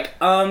lot of my like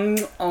Oh,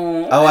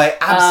 I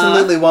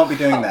absolutely won't be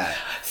doing that.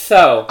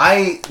 So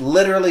I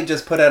literally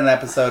just put out an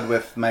episode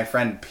with my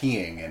friend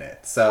peeing in it.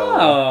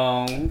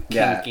 So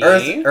yeah,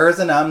 kinky. ers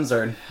and ums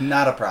are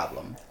not a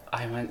problem.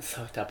 I went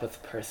soaked up with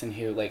a person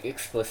who like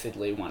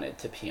explicitly wanted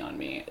to pee on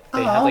me. They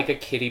Aw. had like a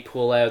kiddie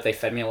pool out. They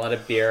fed me a lot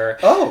of beer.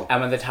 Oh.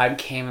 And when the time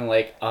came, and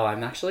like, oh,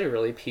 I'm actually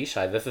really pee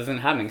shy. This isn't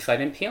happening, so I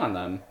didn't pee on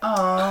them.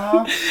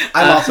 Aww.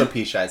 I'm also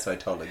pee shy, so I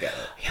totally get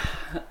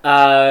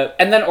it.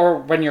 And then, or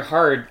when you're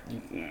hard,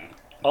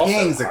 also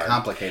Peeing's a hard.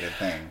 complicated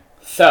thing.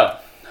 So,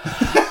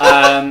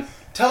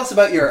 Tell us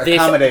about your this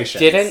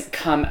accommodations. didn't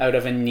come out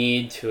of a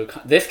need to.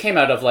 This came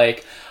out of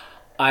like,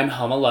 I'm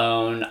home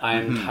alone.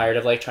 I'm tired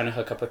of like trying to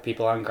hook up with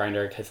people on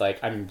Grindr because like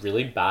I'm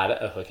really bad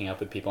at hooking up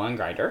with people on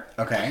Grindr.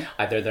 Okay.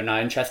 Either they're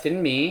not interested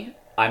in me,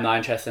 I'm not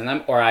interested in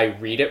them, or I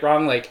read it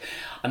wrong. Like,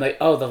 I'm like,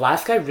 oh, the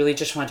last guy really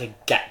just wanted to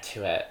get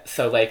to it.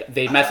 So, like,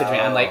 they message me,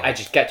 I'm like, I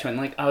just get to it. And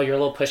like, oh, you're a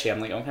little pushy. I'm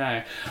like,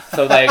 okay.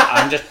 So, like,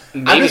 I'm just,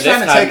 maybe I'm just this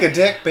trying to time, take a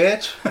dick,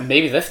 bitch.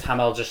 maybe this time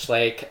I'll just,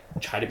 like,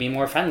 try to be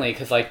more friendly.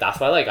 Because, like, that's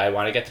why, like, I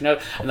want to get to know.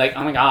 I'm like,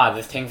 oh my god,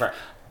 this thing for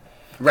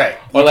Right.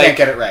 Or You like- can't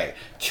get it right.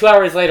 2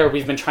 hours later,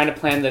 we've been trying to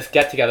plan this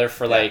get together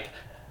for, like,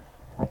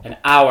 an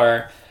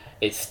hour.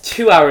 It's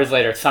 2 hours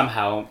later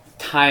somehow.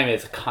 Time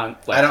is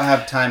I don't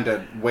have time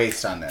to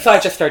waste on this. So I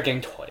just start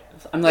getting toys.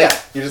 I'm like, Yeah,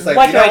 you're just like,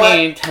 what you do know I what?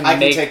 need to I can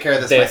make take care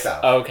of this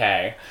myself.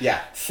 Okay.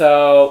 Yeah.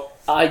 So,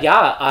 I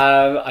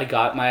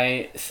got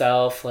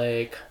myself,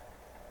 like,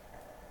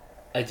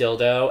 a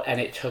dildo, and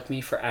it took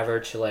me forever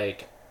to,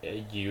 like,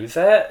 use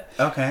it.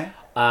 Okay.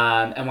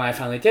 And when I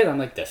finally did, I'm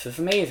like, this is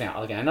amazing.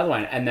 I'll get another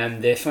one. And then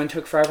this one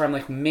took forever. I'm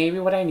like, maybe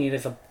what I need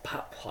is a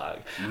butt plug.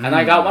 And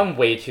I got one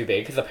way too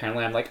big, because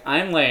apparently I'm like,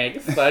 I'm,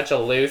 like, such a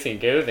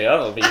loosey-goosey. Oh,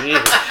 it'll be easy.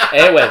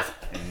 It was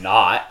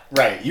not.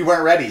 Right. You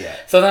weren't ready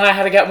yet. So then I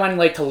had to get one,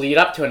 like, to lead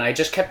up to it, and I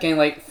just kept getting,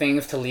 like,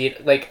 things to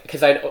lead, like,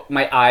 because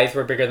my eyes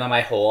were bigger than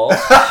my hole. And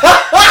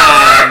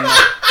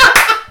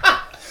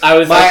I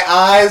was My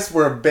eyes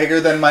were bigger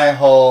than my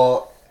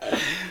whole...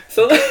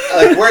 so,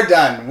 Like, we're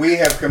done. We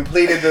have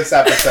completed this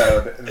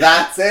episode.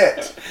 That's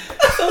it.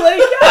 so, like,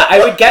 yeah,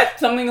 I would get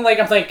something, like,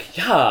 I'm like,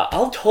 yeah,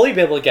 I'll totally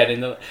be able to get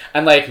into,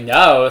 I'm like,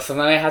 no, so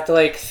then I have to,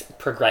 like,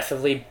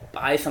 progressively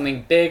buy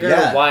something bigger,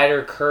 Yeah.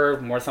 wider,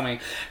 curved, more something,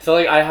 so,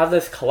 like, I have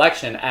this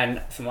collection,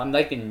 and so I'm,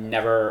 like,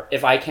 never,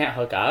 if I can't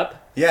hook up,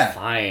 Yeah.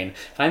 fine.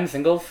 If I'm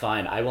single,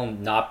 fine. I will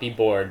not be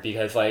bored,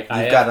 because, like,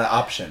 I You've have got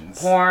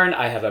options. porn,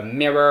 I have a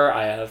mirror,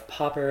 I have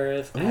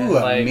poppers, and, Ooh, a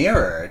like,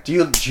 mirror. Do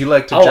you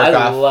like to oh, jerk I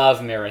off?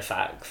 love mirror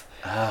sex.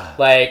 Ah.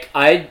 Like,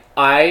 I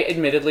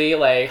admittedly,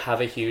 like,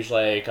 have a huge,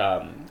 like,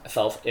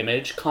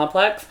 self-image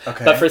complex.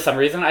 Okay. But for some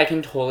reason, I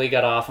can totally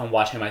get off on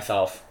watching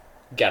myself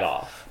get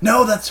off.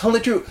 No, that's totally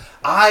true.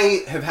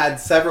 I have had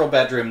several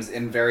bedrooms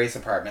in various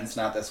apartments,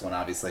 not this one,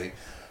 obviously,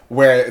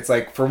 where it's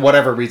like, for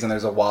whatever reason,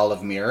 there's a wall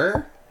of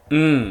mirror.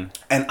 And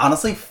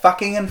honestly,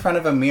 fucking in front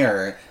of a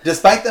mirror,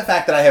 despite the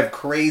fact that I have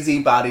crazy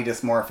body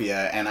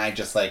dysmorphia and I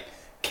just, like,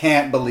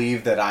 can't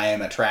believe that I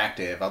am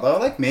attractive, although,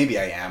 like, maybe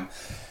I am.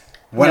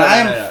 When No,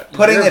 I'm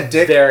putting You're a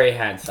dick... very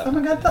handsome. Oh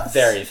my god, that's...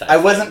 Very sexy. I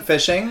wasn't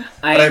fishing,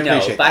 but I I know,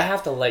 appreciate but I that.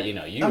 have to let you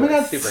know, you Oh my are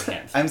god, super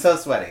handsome. I'm so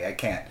sweaty, I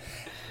can't.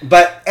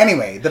 But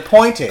anyway, the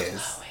point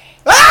is...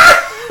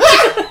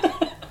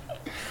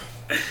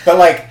 But,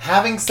 like,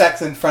 having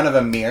sex in front of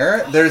a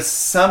mirror, there's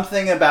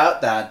something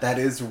about that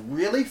is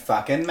really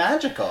fucking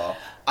magical.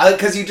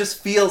 Because you just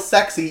feel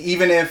sexy,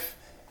 even if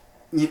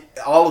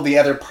all of the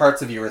other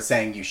parts of you are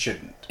saying you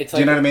shouldn't. It's Do like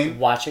you know what I mean?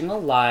 watching a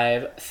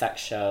live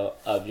sex show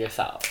of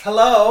yourself.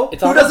 Hello?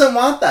 It's Who almost- doesn't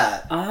want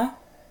that? Uh-huh.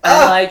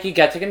 Ah. And, like, you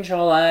get to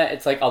control it.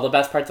 It's, like, all the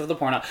best parts of the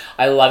porno.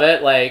 I love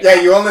it, like...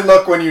 Yeah, you only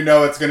look when you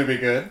know it's going to be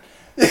good.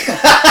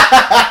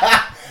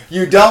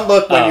 You don't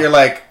look when Oh. you're,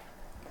 like,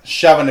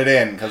 shoving it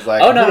in, because,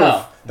 like, Oh, no, oof,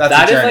 no. that's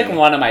That a is, journey. like,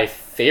 one of my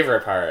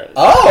favorite parts.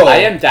 Oh! I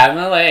am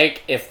definitely,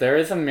 like, if there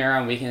is a mirror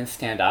and we can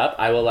stand up,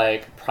 I will,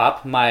 like,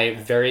 prop my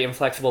very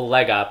inflexible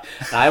leg up,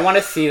 and I want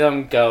to see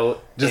them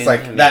go Just, into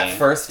like, that me.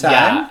 first time?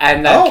 Yeah,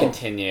 and then Oh.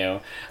 continue.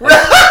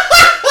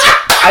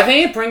 I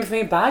think it brings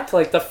me back to,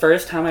 like, the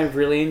first time I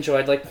really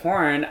enjoyed, like,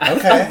 porn as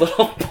Okay. a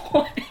little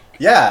boy.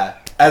 Yeah,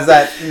 as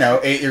that,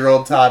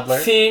 8-year-old toddler.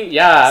 Seeing,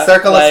 yeah.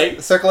 Circle like,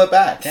 it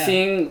back. Yeah.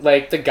 seeing,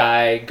 like, the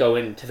guy go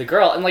into the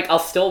girl, and, like, I'll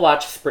still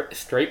watch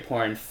straight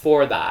porn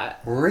for that.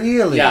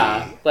 Really?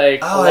 Yeah, like,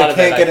 Oh, a lot I of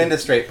can't it get could- into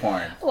straight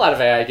porn. A lot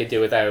of it I could do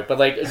without, but,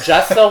 like,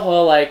 just the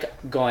whole, like,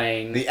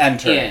 going The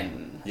entering.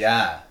 in.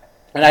 Yeah.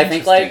 And I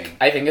think, like, Interesting.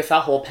 I think it's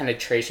that whole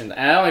penetration.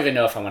 And I don't even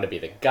know if I want to be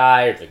the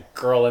guy or the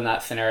girl in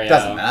that scenario.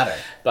 Doesn't matter.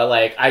 But,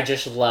 like, I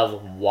just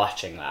love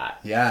watching that.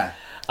 Yeah.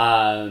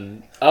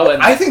 And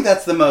I think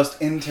that's the most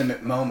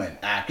intimate moment,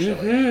 actually.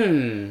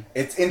 Mhm.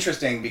 It's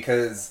interesting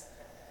because,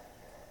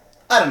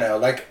 I don't know,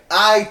 like,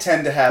 I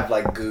tend to have,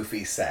 like,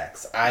 goofy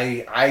sex.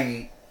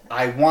 I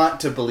want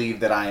to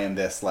believe that I am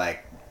this,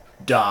 like,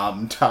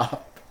 Dom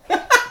top.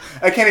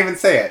 I can't even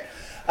say it.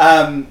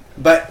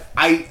 But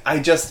I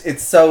just,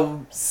 it's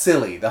so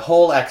silly. The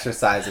whole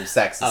exercise of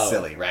sex is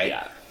silly, right?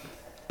 Yeah.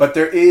 But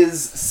there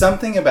is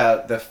something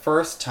about the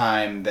first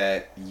time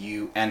that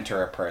you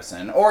enter a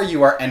person, or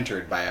you are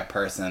entered by a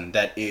person,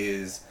 that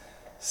is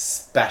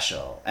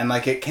special. And,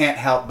 like, it can't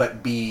help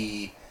but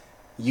be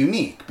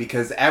unique,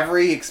 because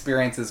every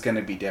experience is going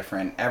to be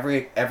different.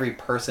 Every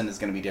person is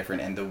going to be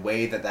different, and the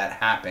way that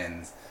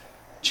happens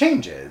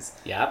changes.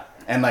 Yep.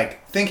 And,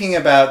 like, thinking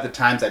about the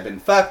times I've been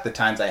fucked, the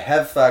times I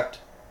have fucked,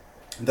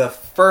 the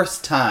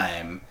first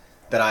time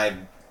that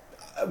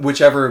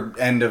whichever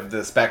end of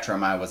the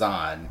spectrum I was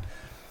on,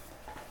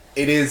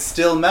 it is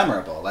still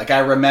memorable. Like, I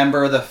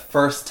remember the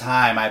first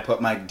time I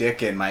put my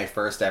dick in my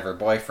first ever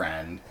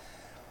boyfriend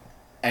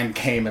and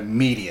came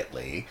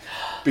immediately,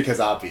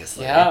 because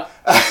obviously. Yeah.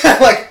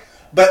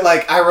 But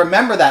I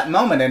remember that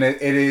moment, and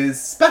it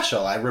is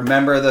special. I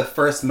remember the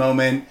first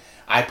moment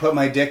I put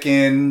my dick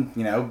in,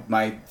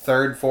 my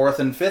third, fourth,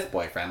 and fifth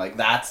boyfriend. Like,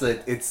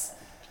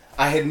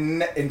 I had,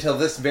 until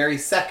this very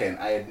second,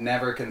 I had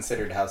never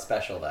considered how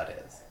special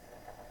that is.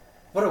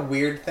 What a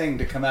weird thing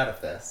to come out of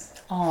this.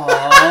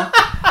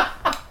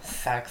 Aww.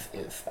 Sex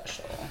is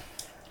special.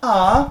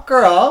 Aw,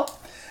 girl.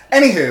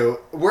 Anywho,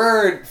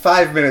 we're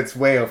 5 minutes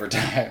way over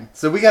time,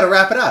 so we gotta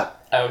wrap it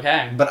up.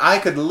 Okay. But I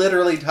could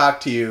literally talk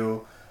to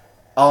you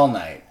all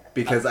night,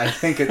 because I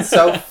think it's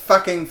so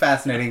fucking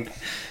fascinating.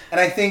 And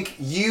I think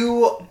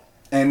you,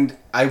 and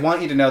I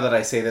want you to know that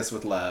I say this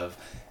with love,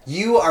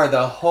 you are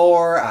the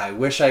whore I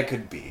wish I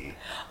could be.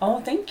 Oh,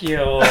 thank you.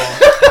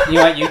 You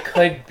know what? You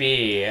could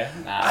be.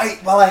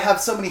 I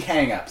have so many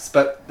hang-ups,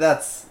 but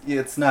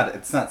it's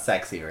not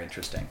sexy or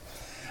interesting.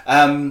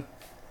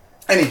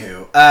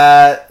 Anywho,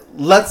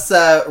 let's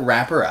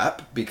wrap her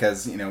up,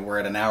 because we're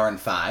at 1 hour and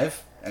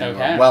 5, and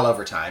Okay. we're well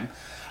over time.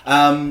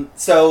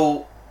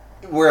 So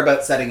we're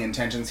about setting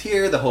intentions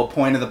here. The whole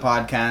point of the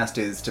podcast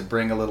is to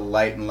bring a little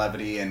light and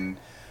levity and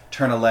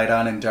turn a light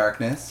on in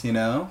darkness,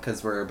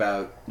 because we're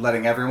about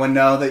letting everyone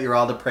know that you're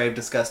all depraved,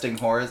 disgusting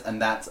whores,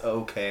 and that's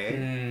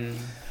okay.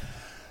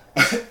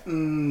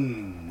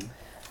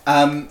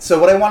 So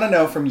what I want to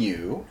know from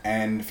you,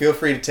 and feel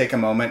free to take a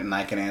moment and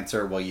I can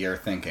answer while you're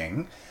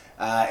thinking,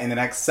 in the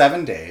next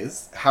 7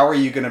 days, how are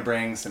you going to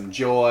bring some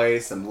joy,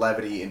 some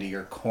levity into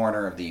your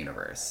corner of the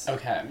universe?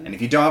 Okay. And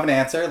if you don't have an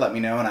answer, let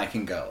me know and I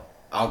can go.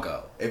 I'll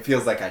go. It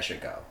feels like I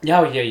should go.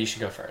 Yeah, you should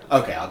go first.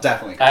 Okay, I'll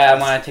definitely go. I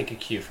want to take a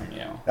cue from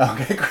you.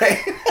 Okay, great.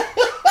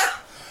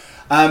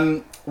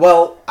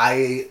 Well,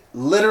 I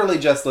literally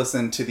just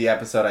listened to the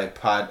episode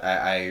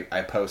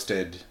I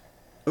posted,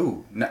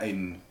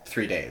 in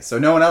 3 days. So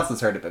no one else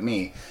has heard it but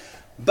me.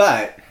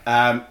 But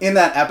in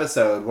that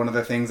episode, one of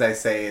the things I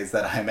say is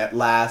that I'm at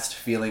last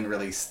feeling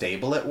really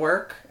stable at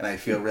work, and I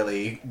feel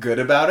really good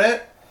about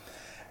it.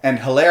 And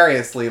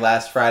hilariously,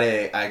 last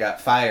Friday, I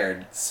got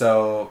fired,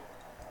 so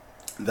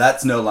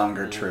that's no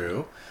longer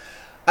true.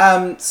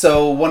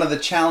 So one of the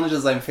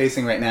challenges I'm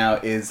facing right now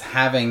is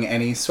having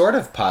any sort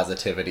of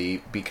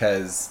positivity,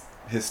 because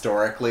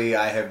historically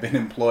I have been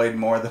employed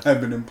more than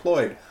I've been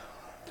employed.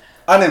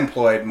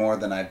 Unemployed more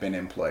than I've been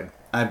employed.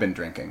 I've been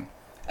drinking.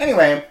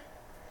 Anyway,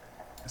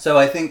 so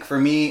I think for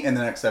me in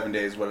the next 7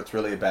 days, what it's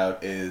really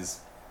about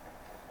is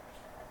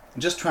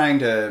just trying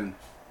to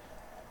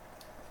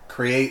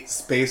create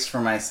space for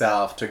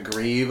myself to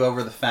grieve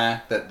over the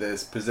fact that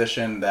this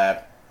position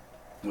that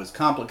was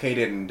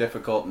complicated and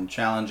difficult and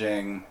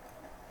challenging,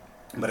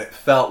 but it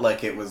felt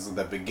like it was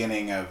the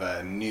beginning of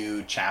a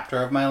new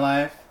chapter of my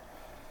life.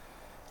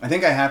 I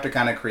think I have to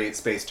kind of create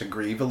space to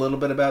grieve a little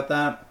bit about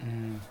that.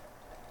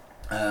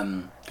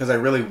 Because I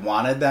really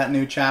wanted that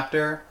new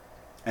chapter,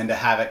 and to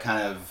have it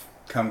kind of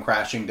come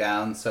crashing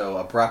down so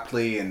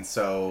abruptly and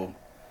so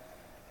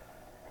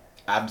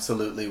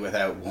absolutely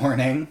without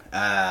warning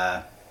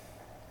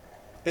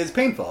is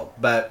painful.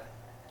 But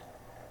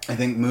I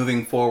think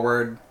moving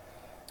forward,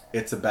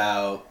 it's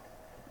about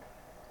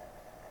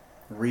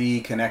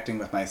reconnecting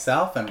with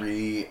myself and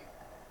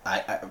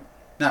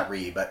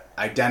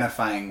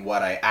identifying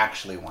what I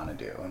actually want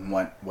to do and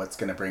what's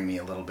going to bring me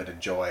a little bit of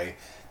joy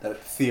that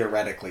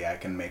theoretically I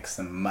can make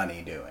some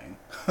money doing.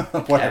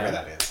 Whatever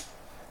that is.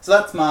 So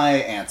that's my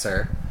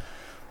answer.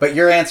 But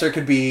your answer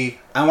could be,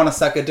 I want to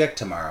suck a dick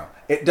tomorrow.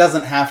 It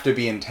doesn't have to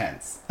be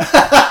intense.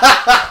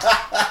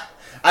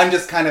 I'm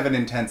just kind of an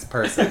intense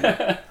person.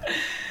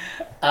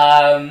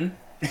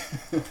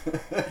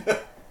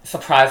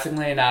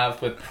 Surprisingly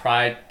enough, with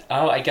Pride...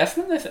 Oh, I guess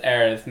when this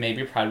airs,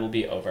 maybe Pride will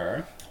be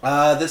over.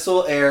 This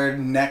will air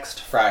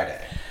next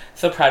Friday.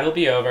 So Pride will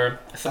be over.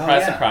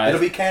 Surprise, surprise. It'll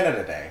be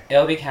Canada Day.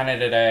 It'll be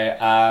Canada Day.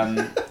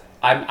 I'm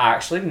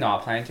actually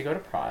not planning to go to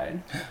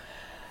Pride.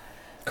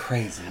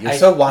 Crazy. You're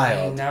so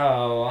wild. I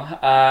know.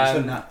 You're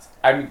so nuts.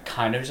 I'm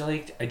kind of just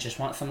like... I just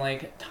want some,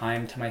 like,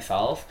 time to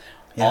myself.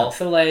 Yeah.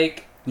 Also,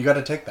 like... You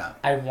gotta take that.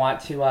 I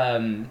want to,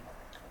 I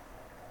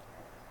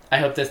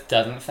hope this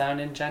doesn't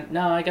sound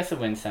No, I guess it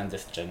wouldn't sound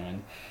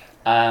disgenuine.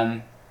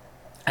 I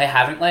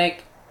haven't,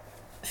 like,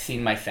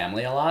 seen my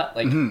family a lot.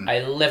 Like,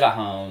 I live at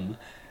home,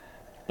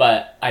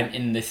 but I'm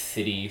in the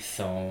city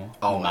so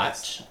Always.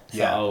 much.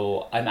 Yeah.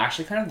 So I'm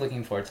actually kind of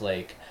looking forward to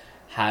like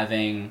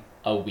having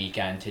a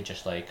weekend to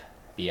just like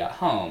be at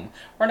home.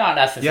 We're not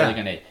necessarily Yeah.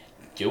 gonna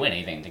do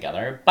anything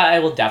together, but I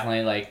will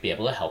definitely like be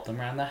able to help them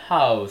around the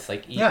house,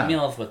 like eat Yeah.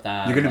 meals with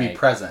them. You're gonna be like,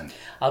 present.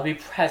 I'll be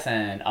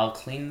present. I'll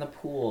clean the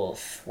pool,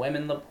 swim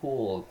in the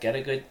pool, get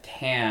a good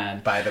tan.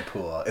 By the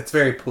pool. It's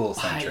very pool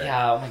centric.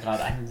 Yeah, oh my god,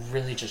 I'm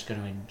really just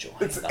gonna enjoy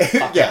the fuck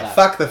of Yeah, that.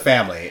 fuck the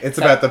family. It's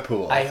So, about the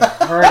pool. I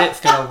heard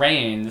it's gonna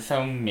rain,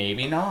 so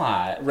maybe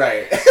not.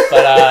 Right.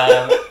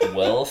 But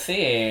we'll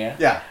see.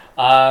 Yeah.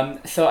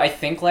 So I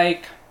think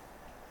like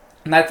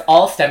that's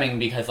all stemming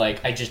because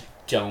like I just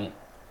don't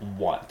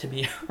want to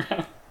be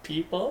around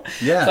people.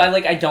 Yeah. So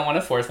I don't want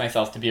to force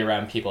myself to be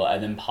around people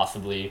and then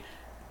possibly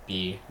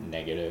be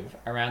negative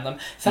around them.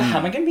 So how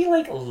am I gonna be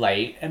like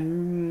light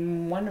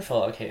and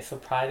wonderful? Okay, so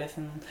Pride is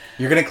in.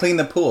 You're gonna clean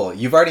the pool.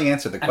 You've already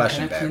answered the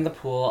question, I'm gonna clean babe. the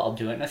pool. I'll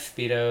do it in a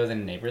Speedo. The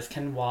neighbors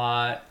can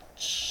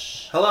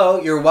watch.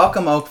 Hello, you're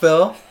welcome,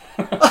 Oakville.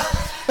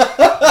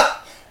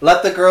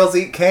 Let the girls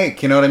eat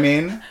cake, you know what I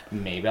mean?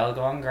 Maybe I'll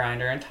go on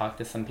Grindr and talk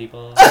to some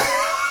people.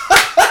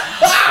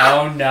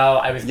 Oh no,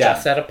 I was Yeah.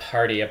 just at a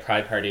party, a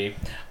Pride party,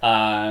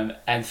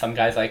 and some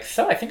guy's like,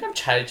 so I think I'm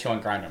chatted to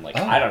on Grindr. I'm like,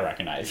 Oh. I don't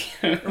recognize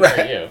you. Who Right.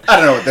 are you? I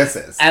don't know what this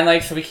is. And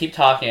like, so we keep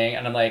talking,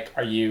 and I'm like,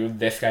 are you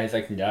this guy's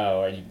like,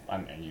 no. Are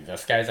you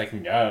this guy's like,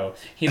 no.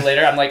 He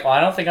later, I'm like, well,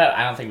 I don't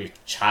think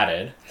we've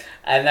chatted.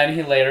 And then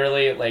he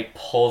literally like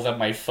pulls up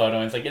my photo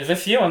and is like, is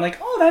this you? I'm like,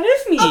 oh, that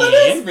is me. Oh,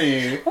 that is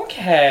me.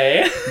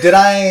 Okay. Did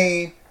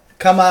I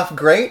come off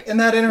great in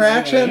that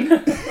interaction?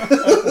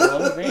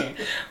 We'll see.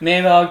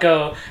 Maybe I'll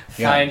go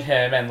Yeah. find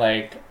him and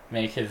like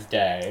make his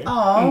day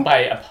Aw. by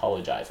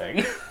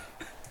apologizing.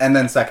 And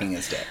then sucking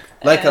his dick.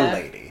 Like a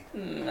lady.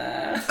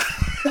 Nah.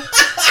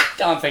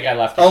 Don't think I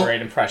left a Oh,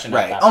 great impression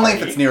Right. of that Only if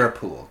party. it's near a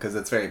pool, because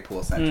it's very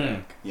pool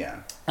centric. Yeah.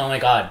 Oh my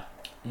god.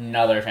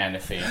 Another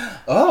fantasy.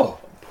 Oh.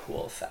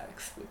 Pool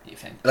sex would be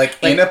fantastic. Like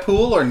in a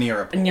pool or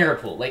near a pool? Near a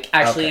pool. Like,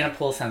 actually Okay. in a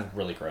pool sounds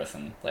really gross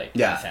and, like,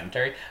 Yeah.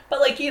 unsanitary. But,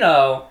 like, you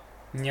know,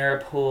 near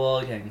a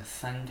pool, getting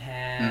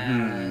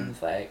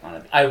suntans, like, on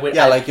a...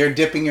 Yeah, like you're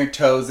dipping your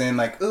toes in,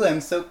 like, ooh,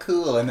 I'm so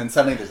cool, and then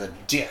suddenly there's a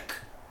dick.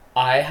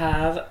 I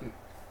have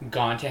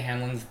gone to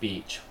Hanlon's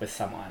Beach with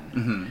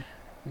someone,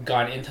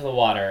 gone into the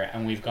water,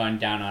 and we've gone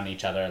down on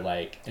each other,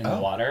 like, in the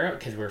water,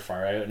 because we're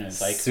far out, and it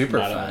was, like, Super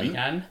not on fun. the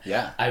weekend.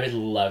 Yeah. I would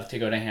love to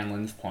go to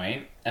Hanlon's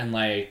Point, and,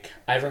 like,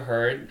 I've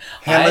heard...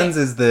 Hanlon's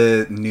is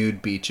the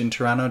nude beach in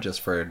Toronto,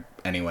 just for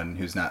anyone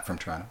who's not from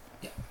Toronto.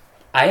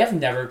 I have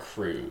never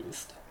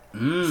cruised.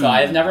 So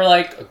I have never,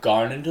 like,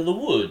 gone into the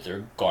woods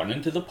or gone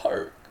into the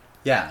park.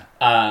 Yeah.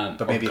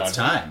 But Or maybe gone it's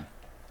to- time.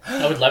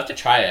 I would love to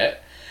try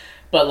it.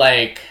 But,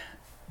 like...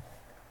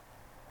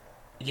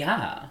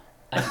 Yeah.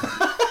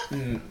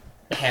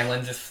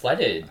 Hanlon's is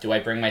flooded. Do I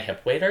bring my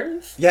hip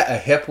waders? Yeah, a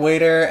hip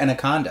waiter and a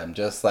condom.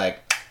 Just,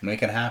 like,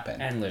 make it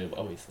happen. And lube.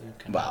 Always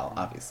lube. Well,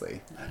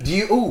 obviously. Do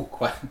you... Ooh,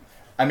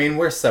 I mean,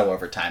 we're so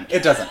over time.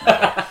 It doesn't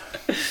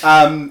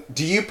matter.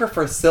 Do you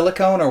prefer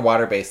silicone or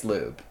water-based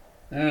lube?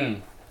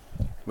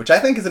 Which I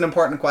think is an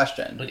important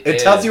question. It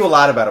tells is. you a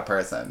lot about a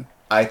person,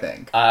 I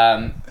think.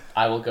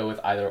 I will go with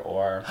either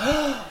or.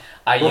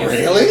 I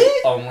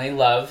Really? only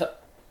love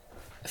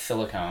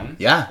silicone.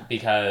 Yeah.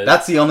 Because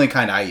That's the only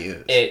kind I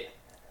use.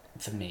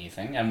 it's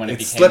amazing. And when it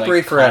It's became slippery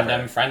like forever.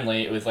 condom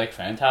friendly, it was like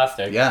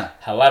fantastic. Yeah.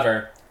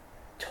 However,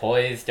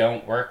 toys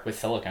don't work with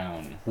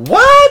silicone.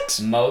 What?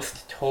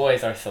 Most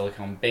toys are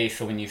silicone based,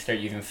 so when you start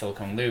using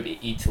silicone lube, it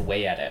eats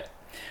away at it.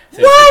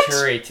 So What? it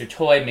deteriorates your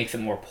toy, makes it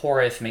more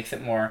porous, makes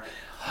it more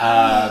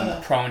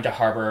prone to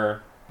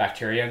harbor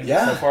bacteria and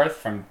Yeah. so forth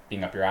from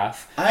being up your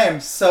ass. I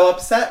am so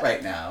upset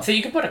right now. So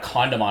you can put a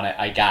condom on it,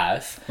 I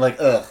guess. Like,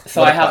 ugh.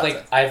 So what I a have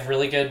process. I have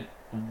really good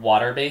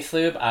water-based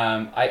lube.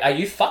 I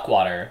use fuck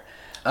water.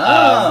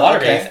 Oh,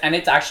 Water-based, okay. and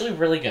it's actually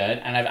really good,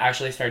 and I've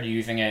actually started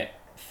using it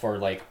for,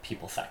 like,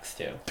 people sex,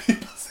 too.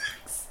 People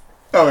sex.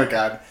 Oh my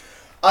god.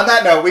 On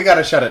that note, we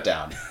gotta shut it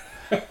down.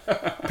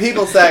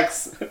 People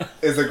sex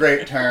is a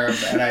great term,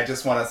 and I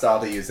just want us all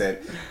to use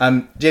it.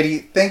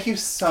 JD, thank you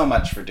so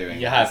much for doing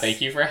Yeah, this. thank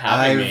you for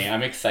having I've- me.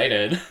 I'm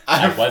excited.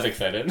 I was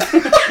excited.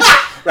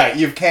 Right,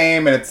 you've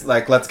came, and it's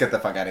like, let's get the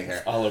fuck out of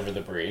here. All over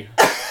the brie.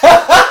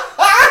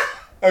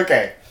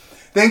 Okay.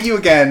 Thank you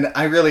again.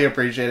 I really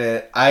appreciate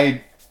it.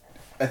 I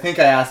think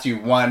I asked you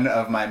one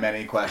of my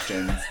many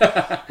questions,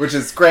 which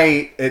is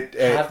great.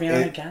 Have me on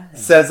it again.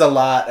 says a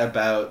lot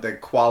about the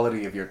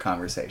quality of your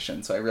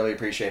conversation, so I really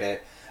appreciate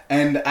it.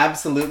 And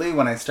absolutely,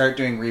 when I start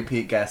doing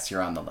repeat guests,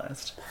 you're on the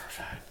list.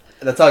 Perfect.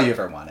 That's all you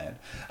ever wanted.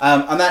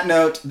 On that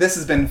note, this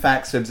has been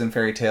Facts, Fibs, and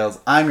Fairy Tales.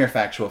 I'm your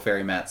factual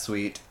fairy, Matt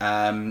Sweet.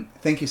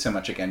 Thank you so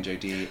much again,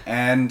 JD.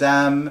 And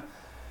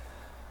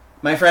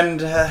my friend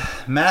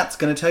Matt's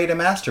going to tell you to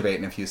masturbate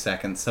in a few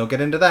seconds, so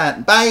get into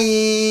that.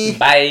 Bye!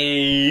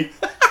 Bye.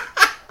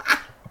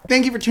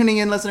 Thank you for tuning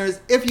in, listeners.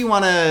 If you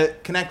want to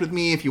connect with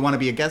me, if you want to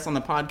be a guest on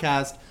the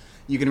podcast,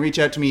 you can reach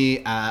out to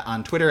me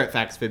on Twitter at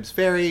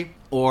FactsFibsFairy,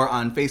 or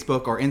on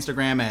Facebook or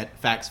Instagram at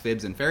Facts,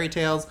 Fibs, and Fairy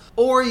Tales,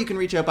 or you can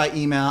reach out by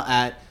email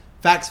at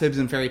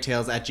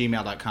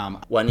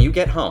factsfibsandfairytales@gmail.com. When you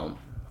get home,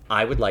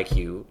 I would like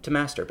you to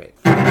masturbate.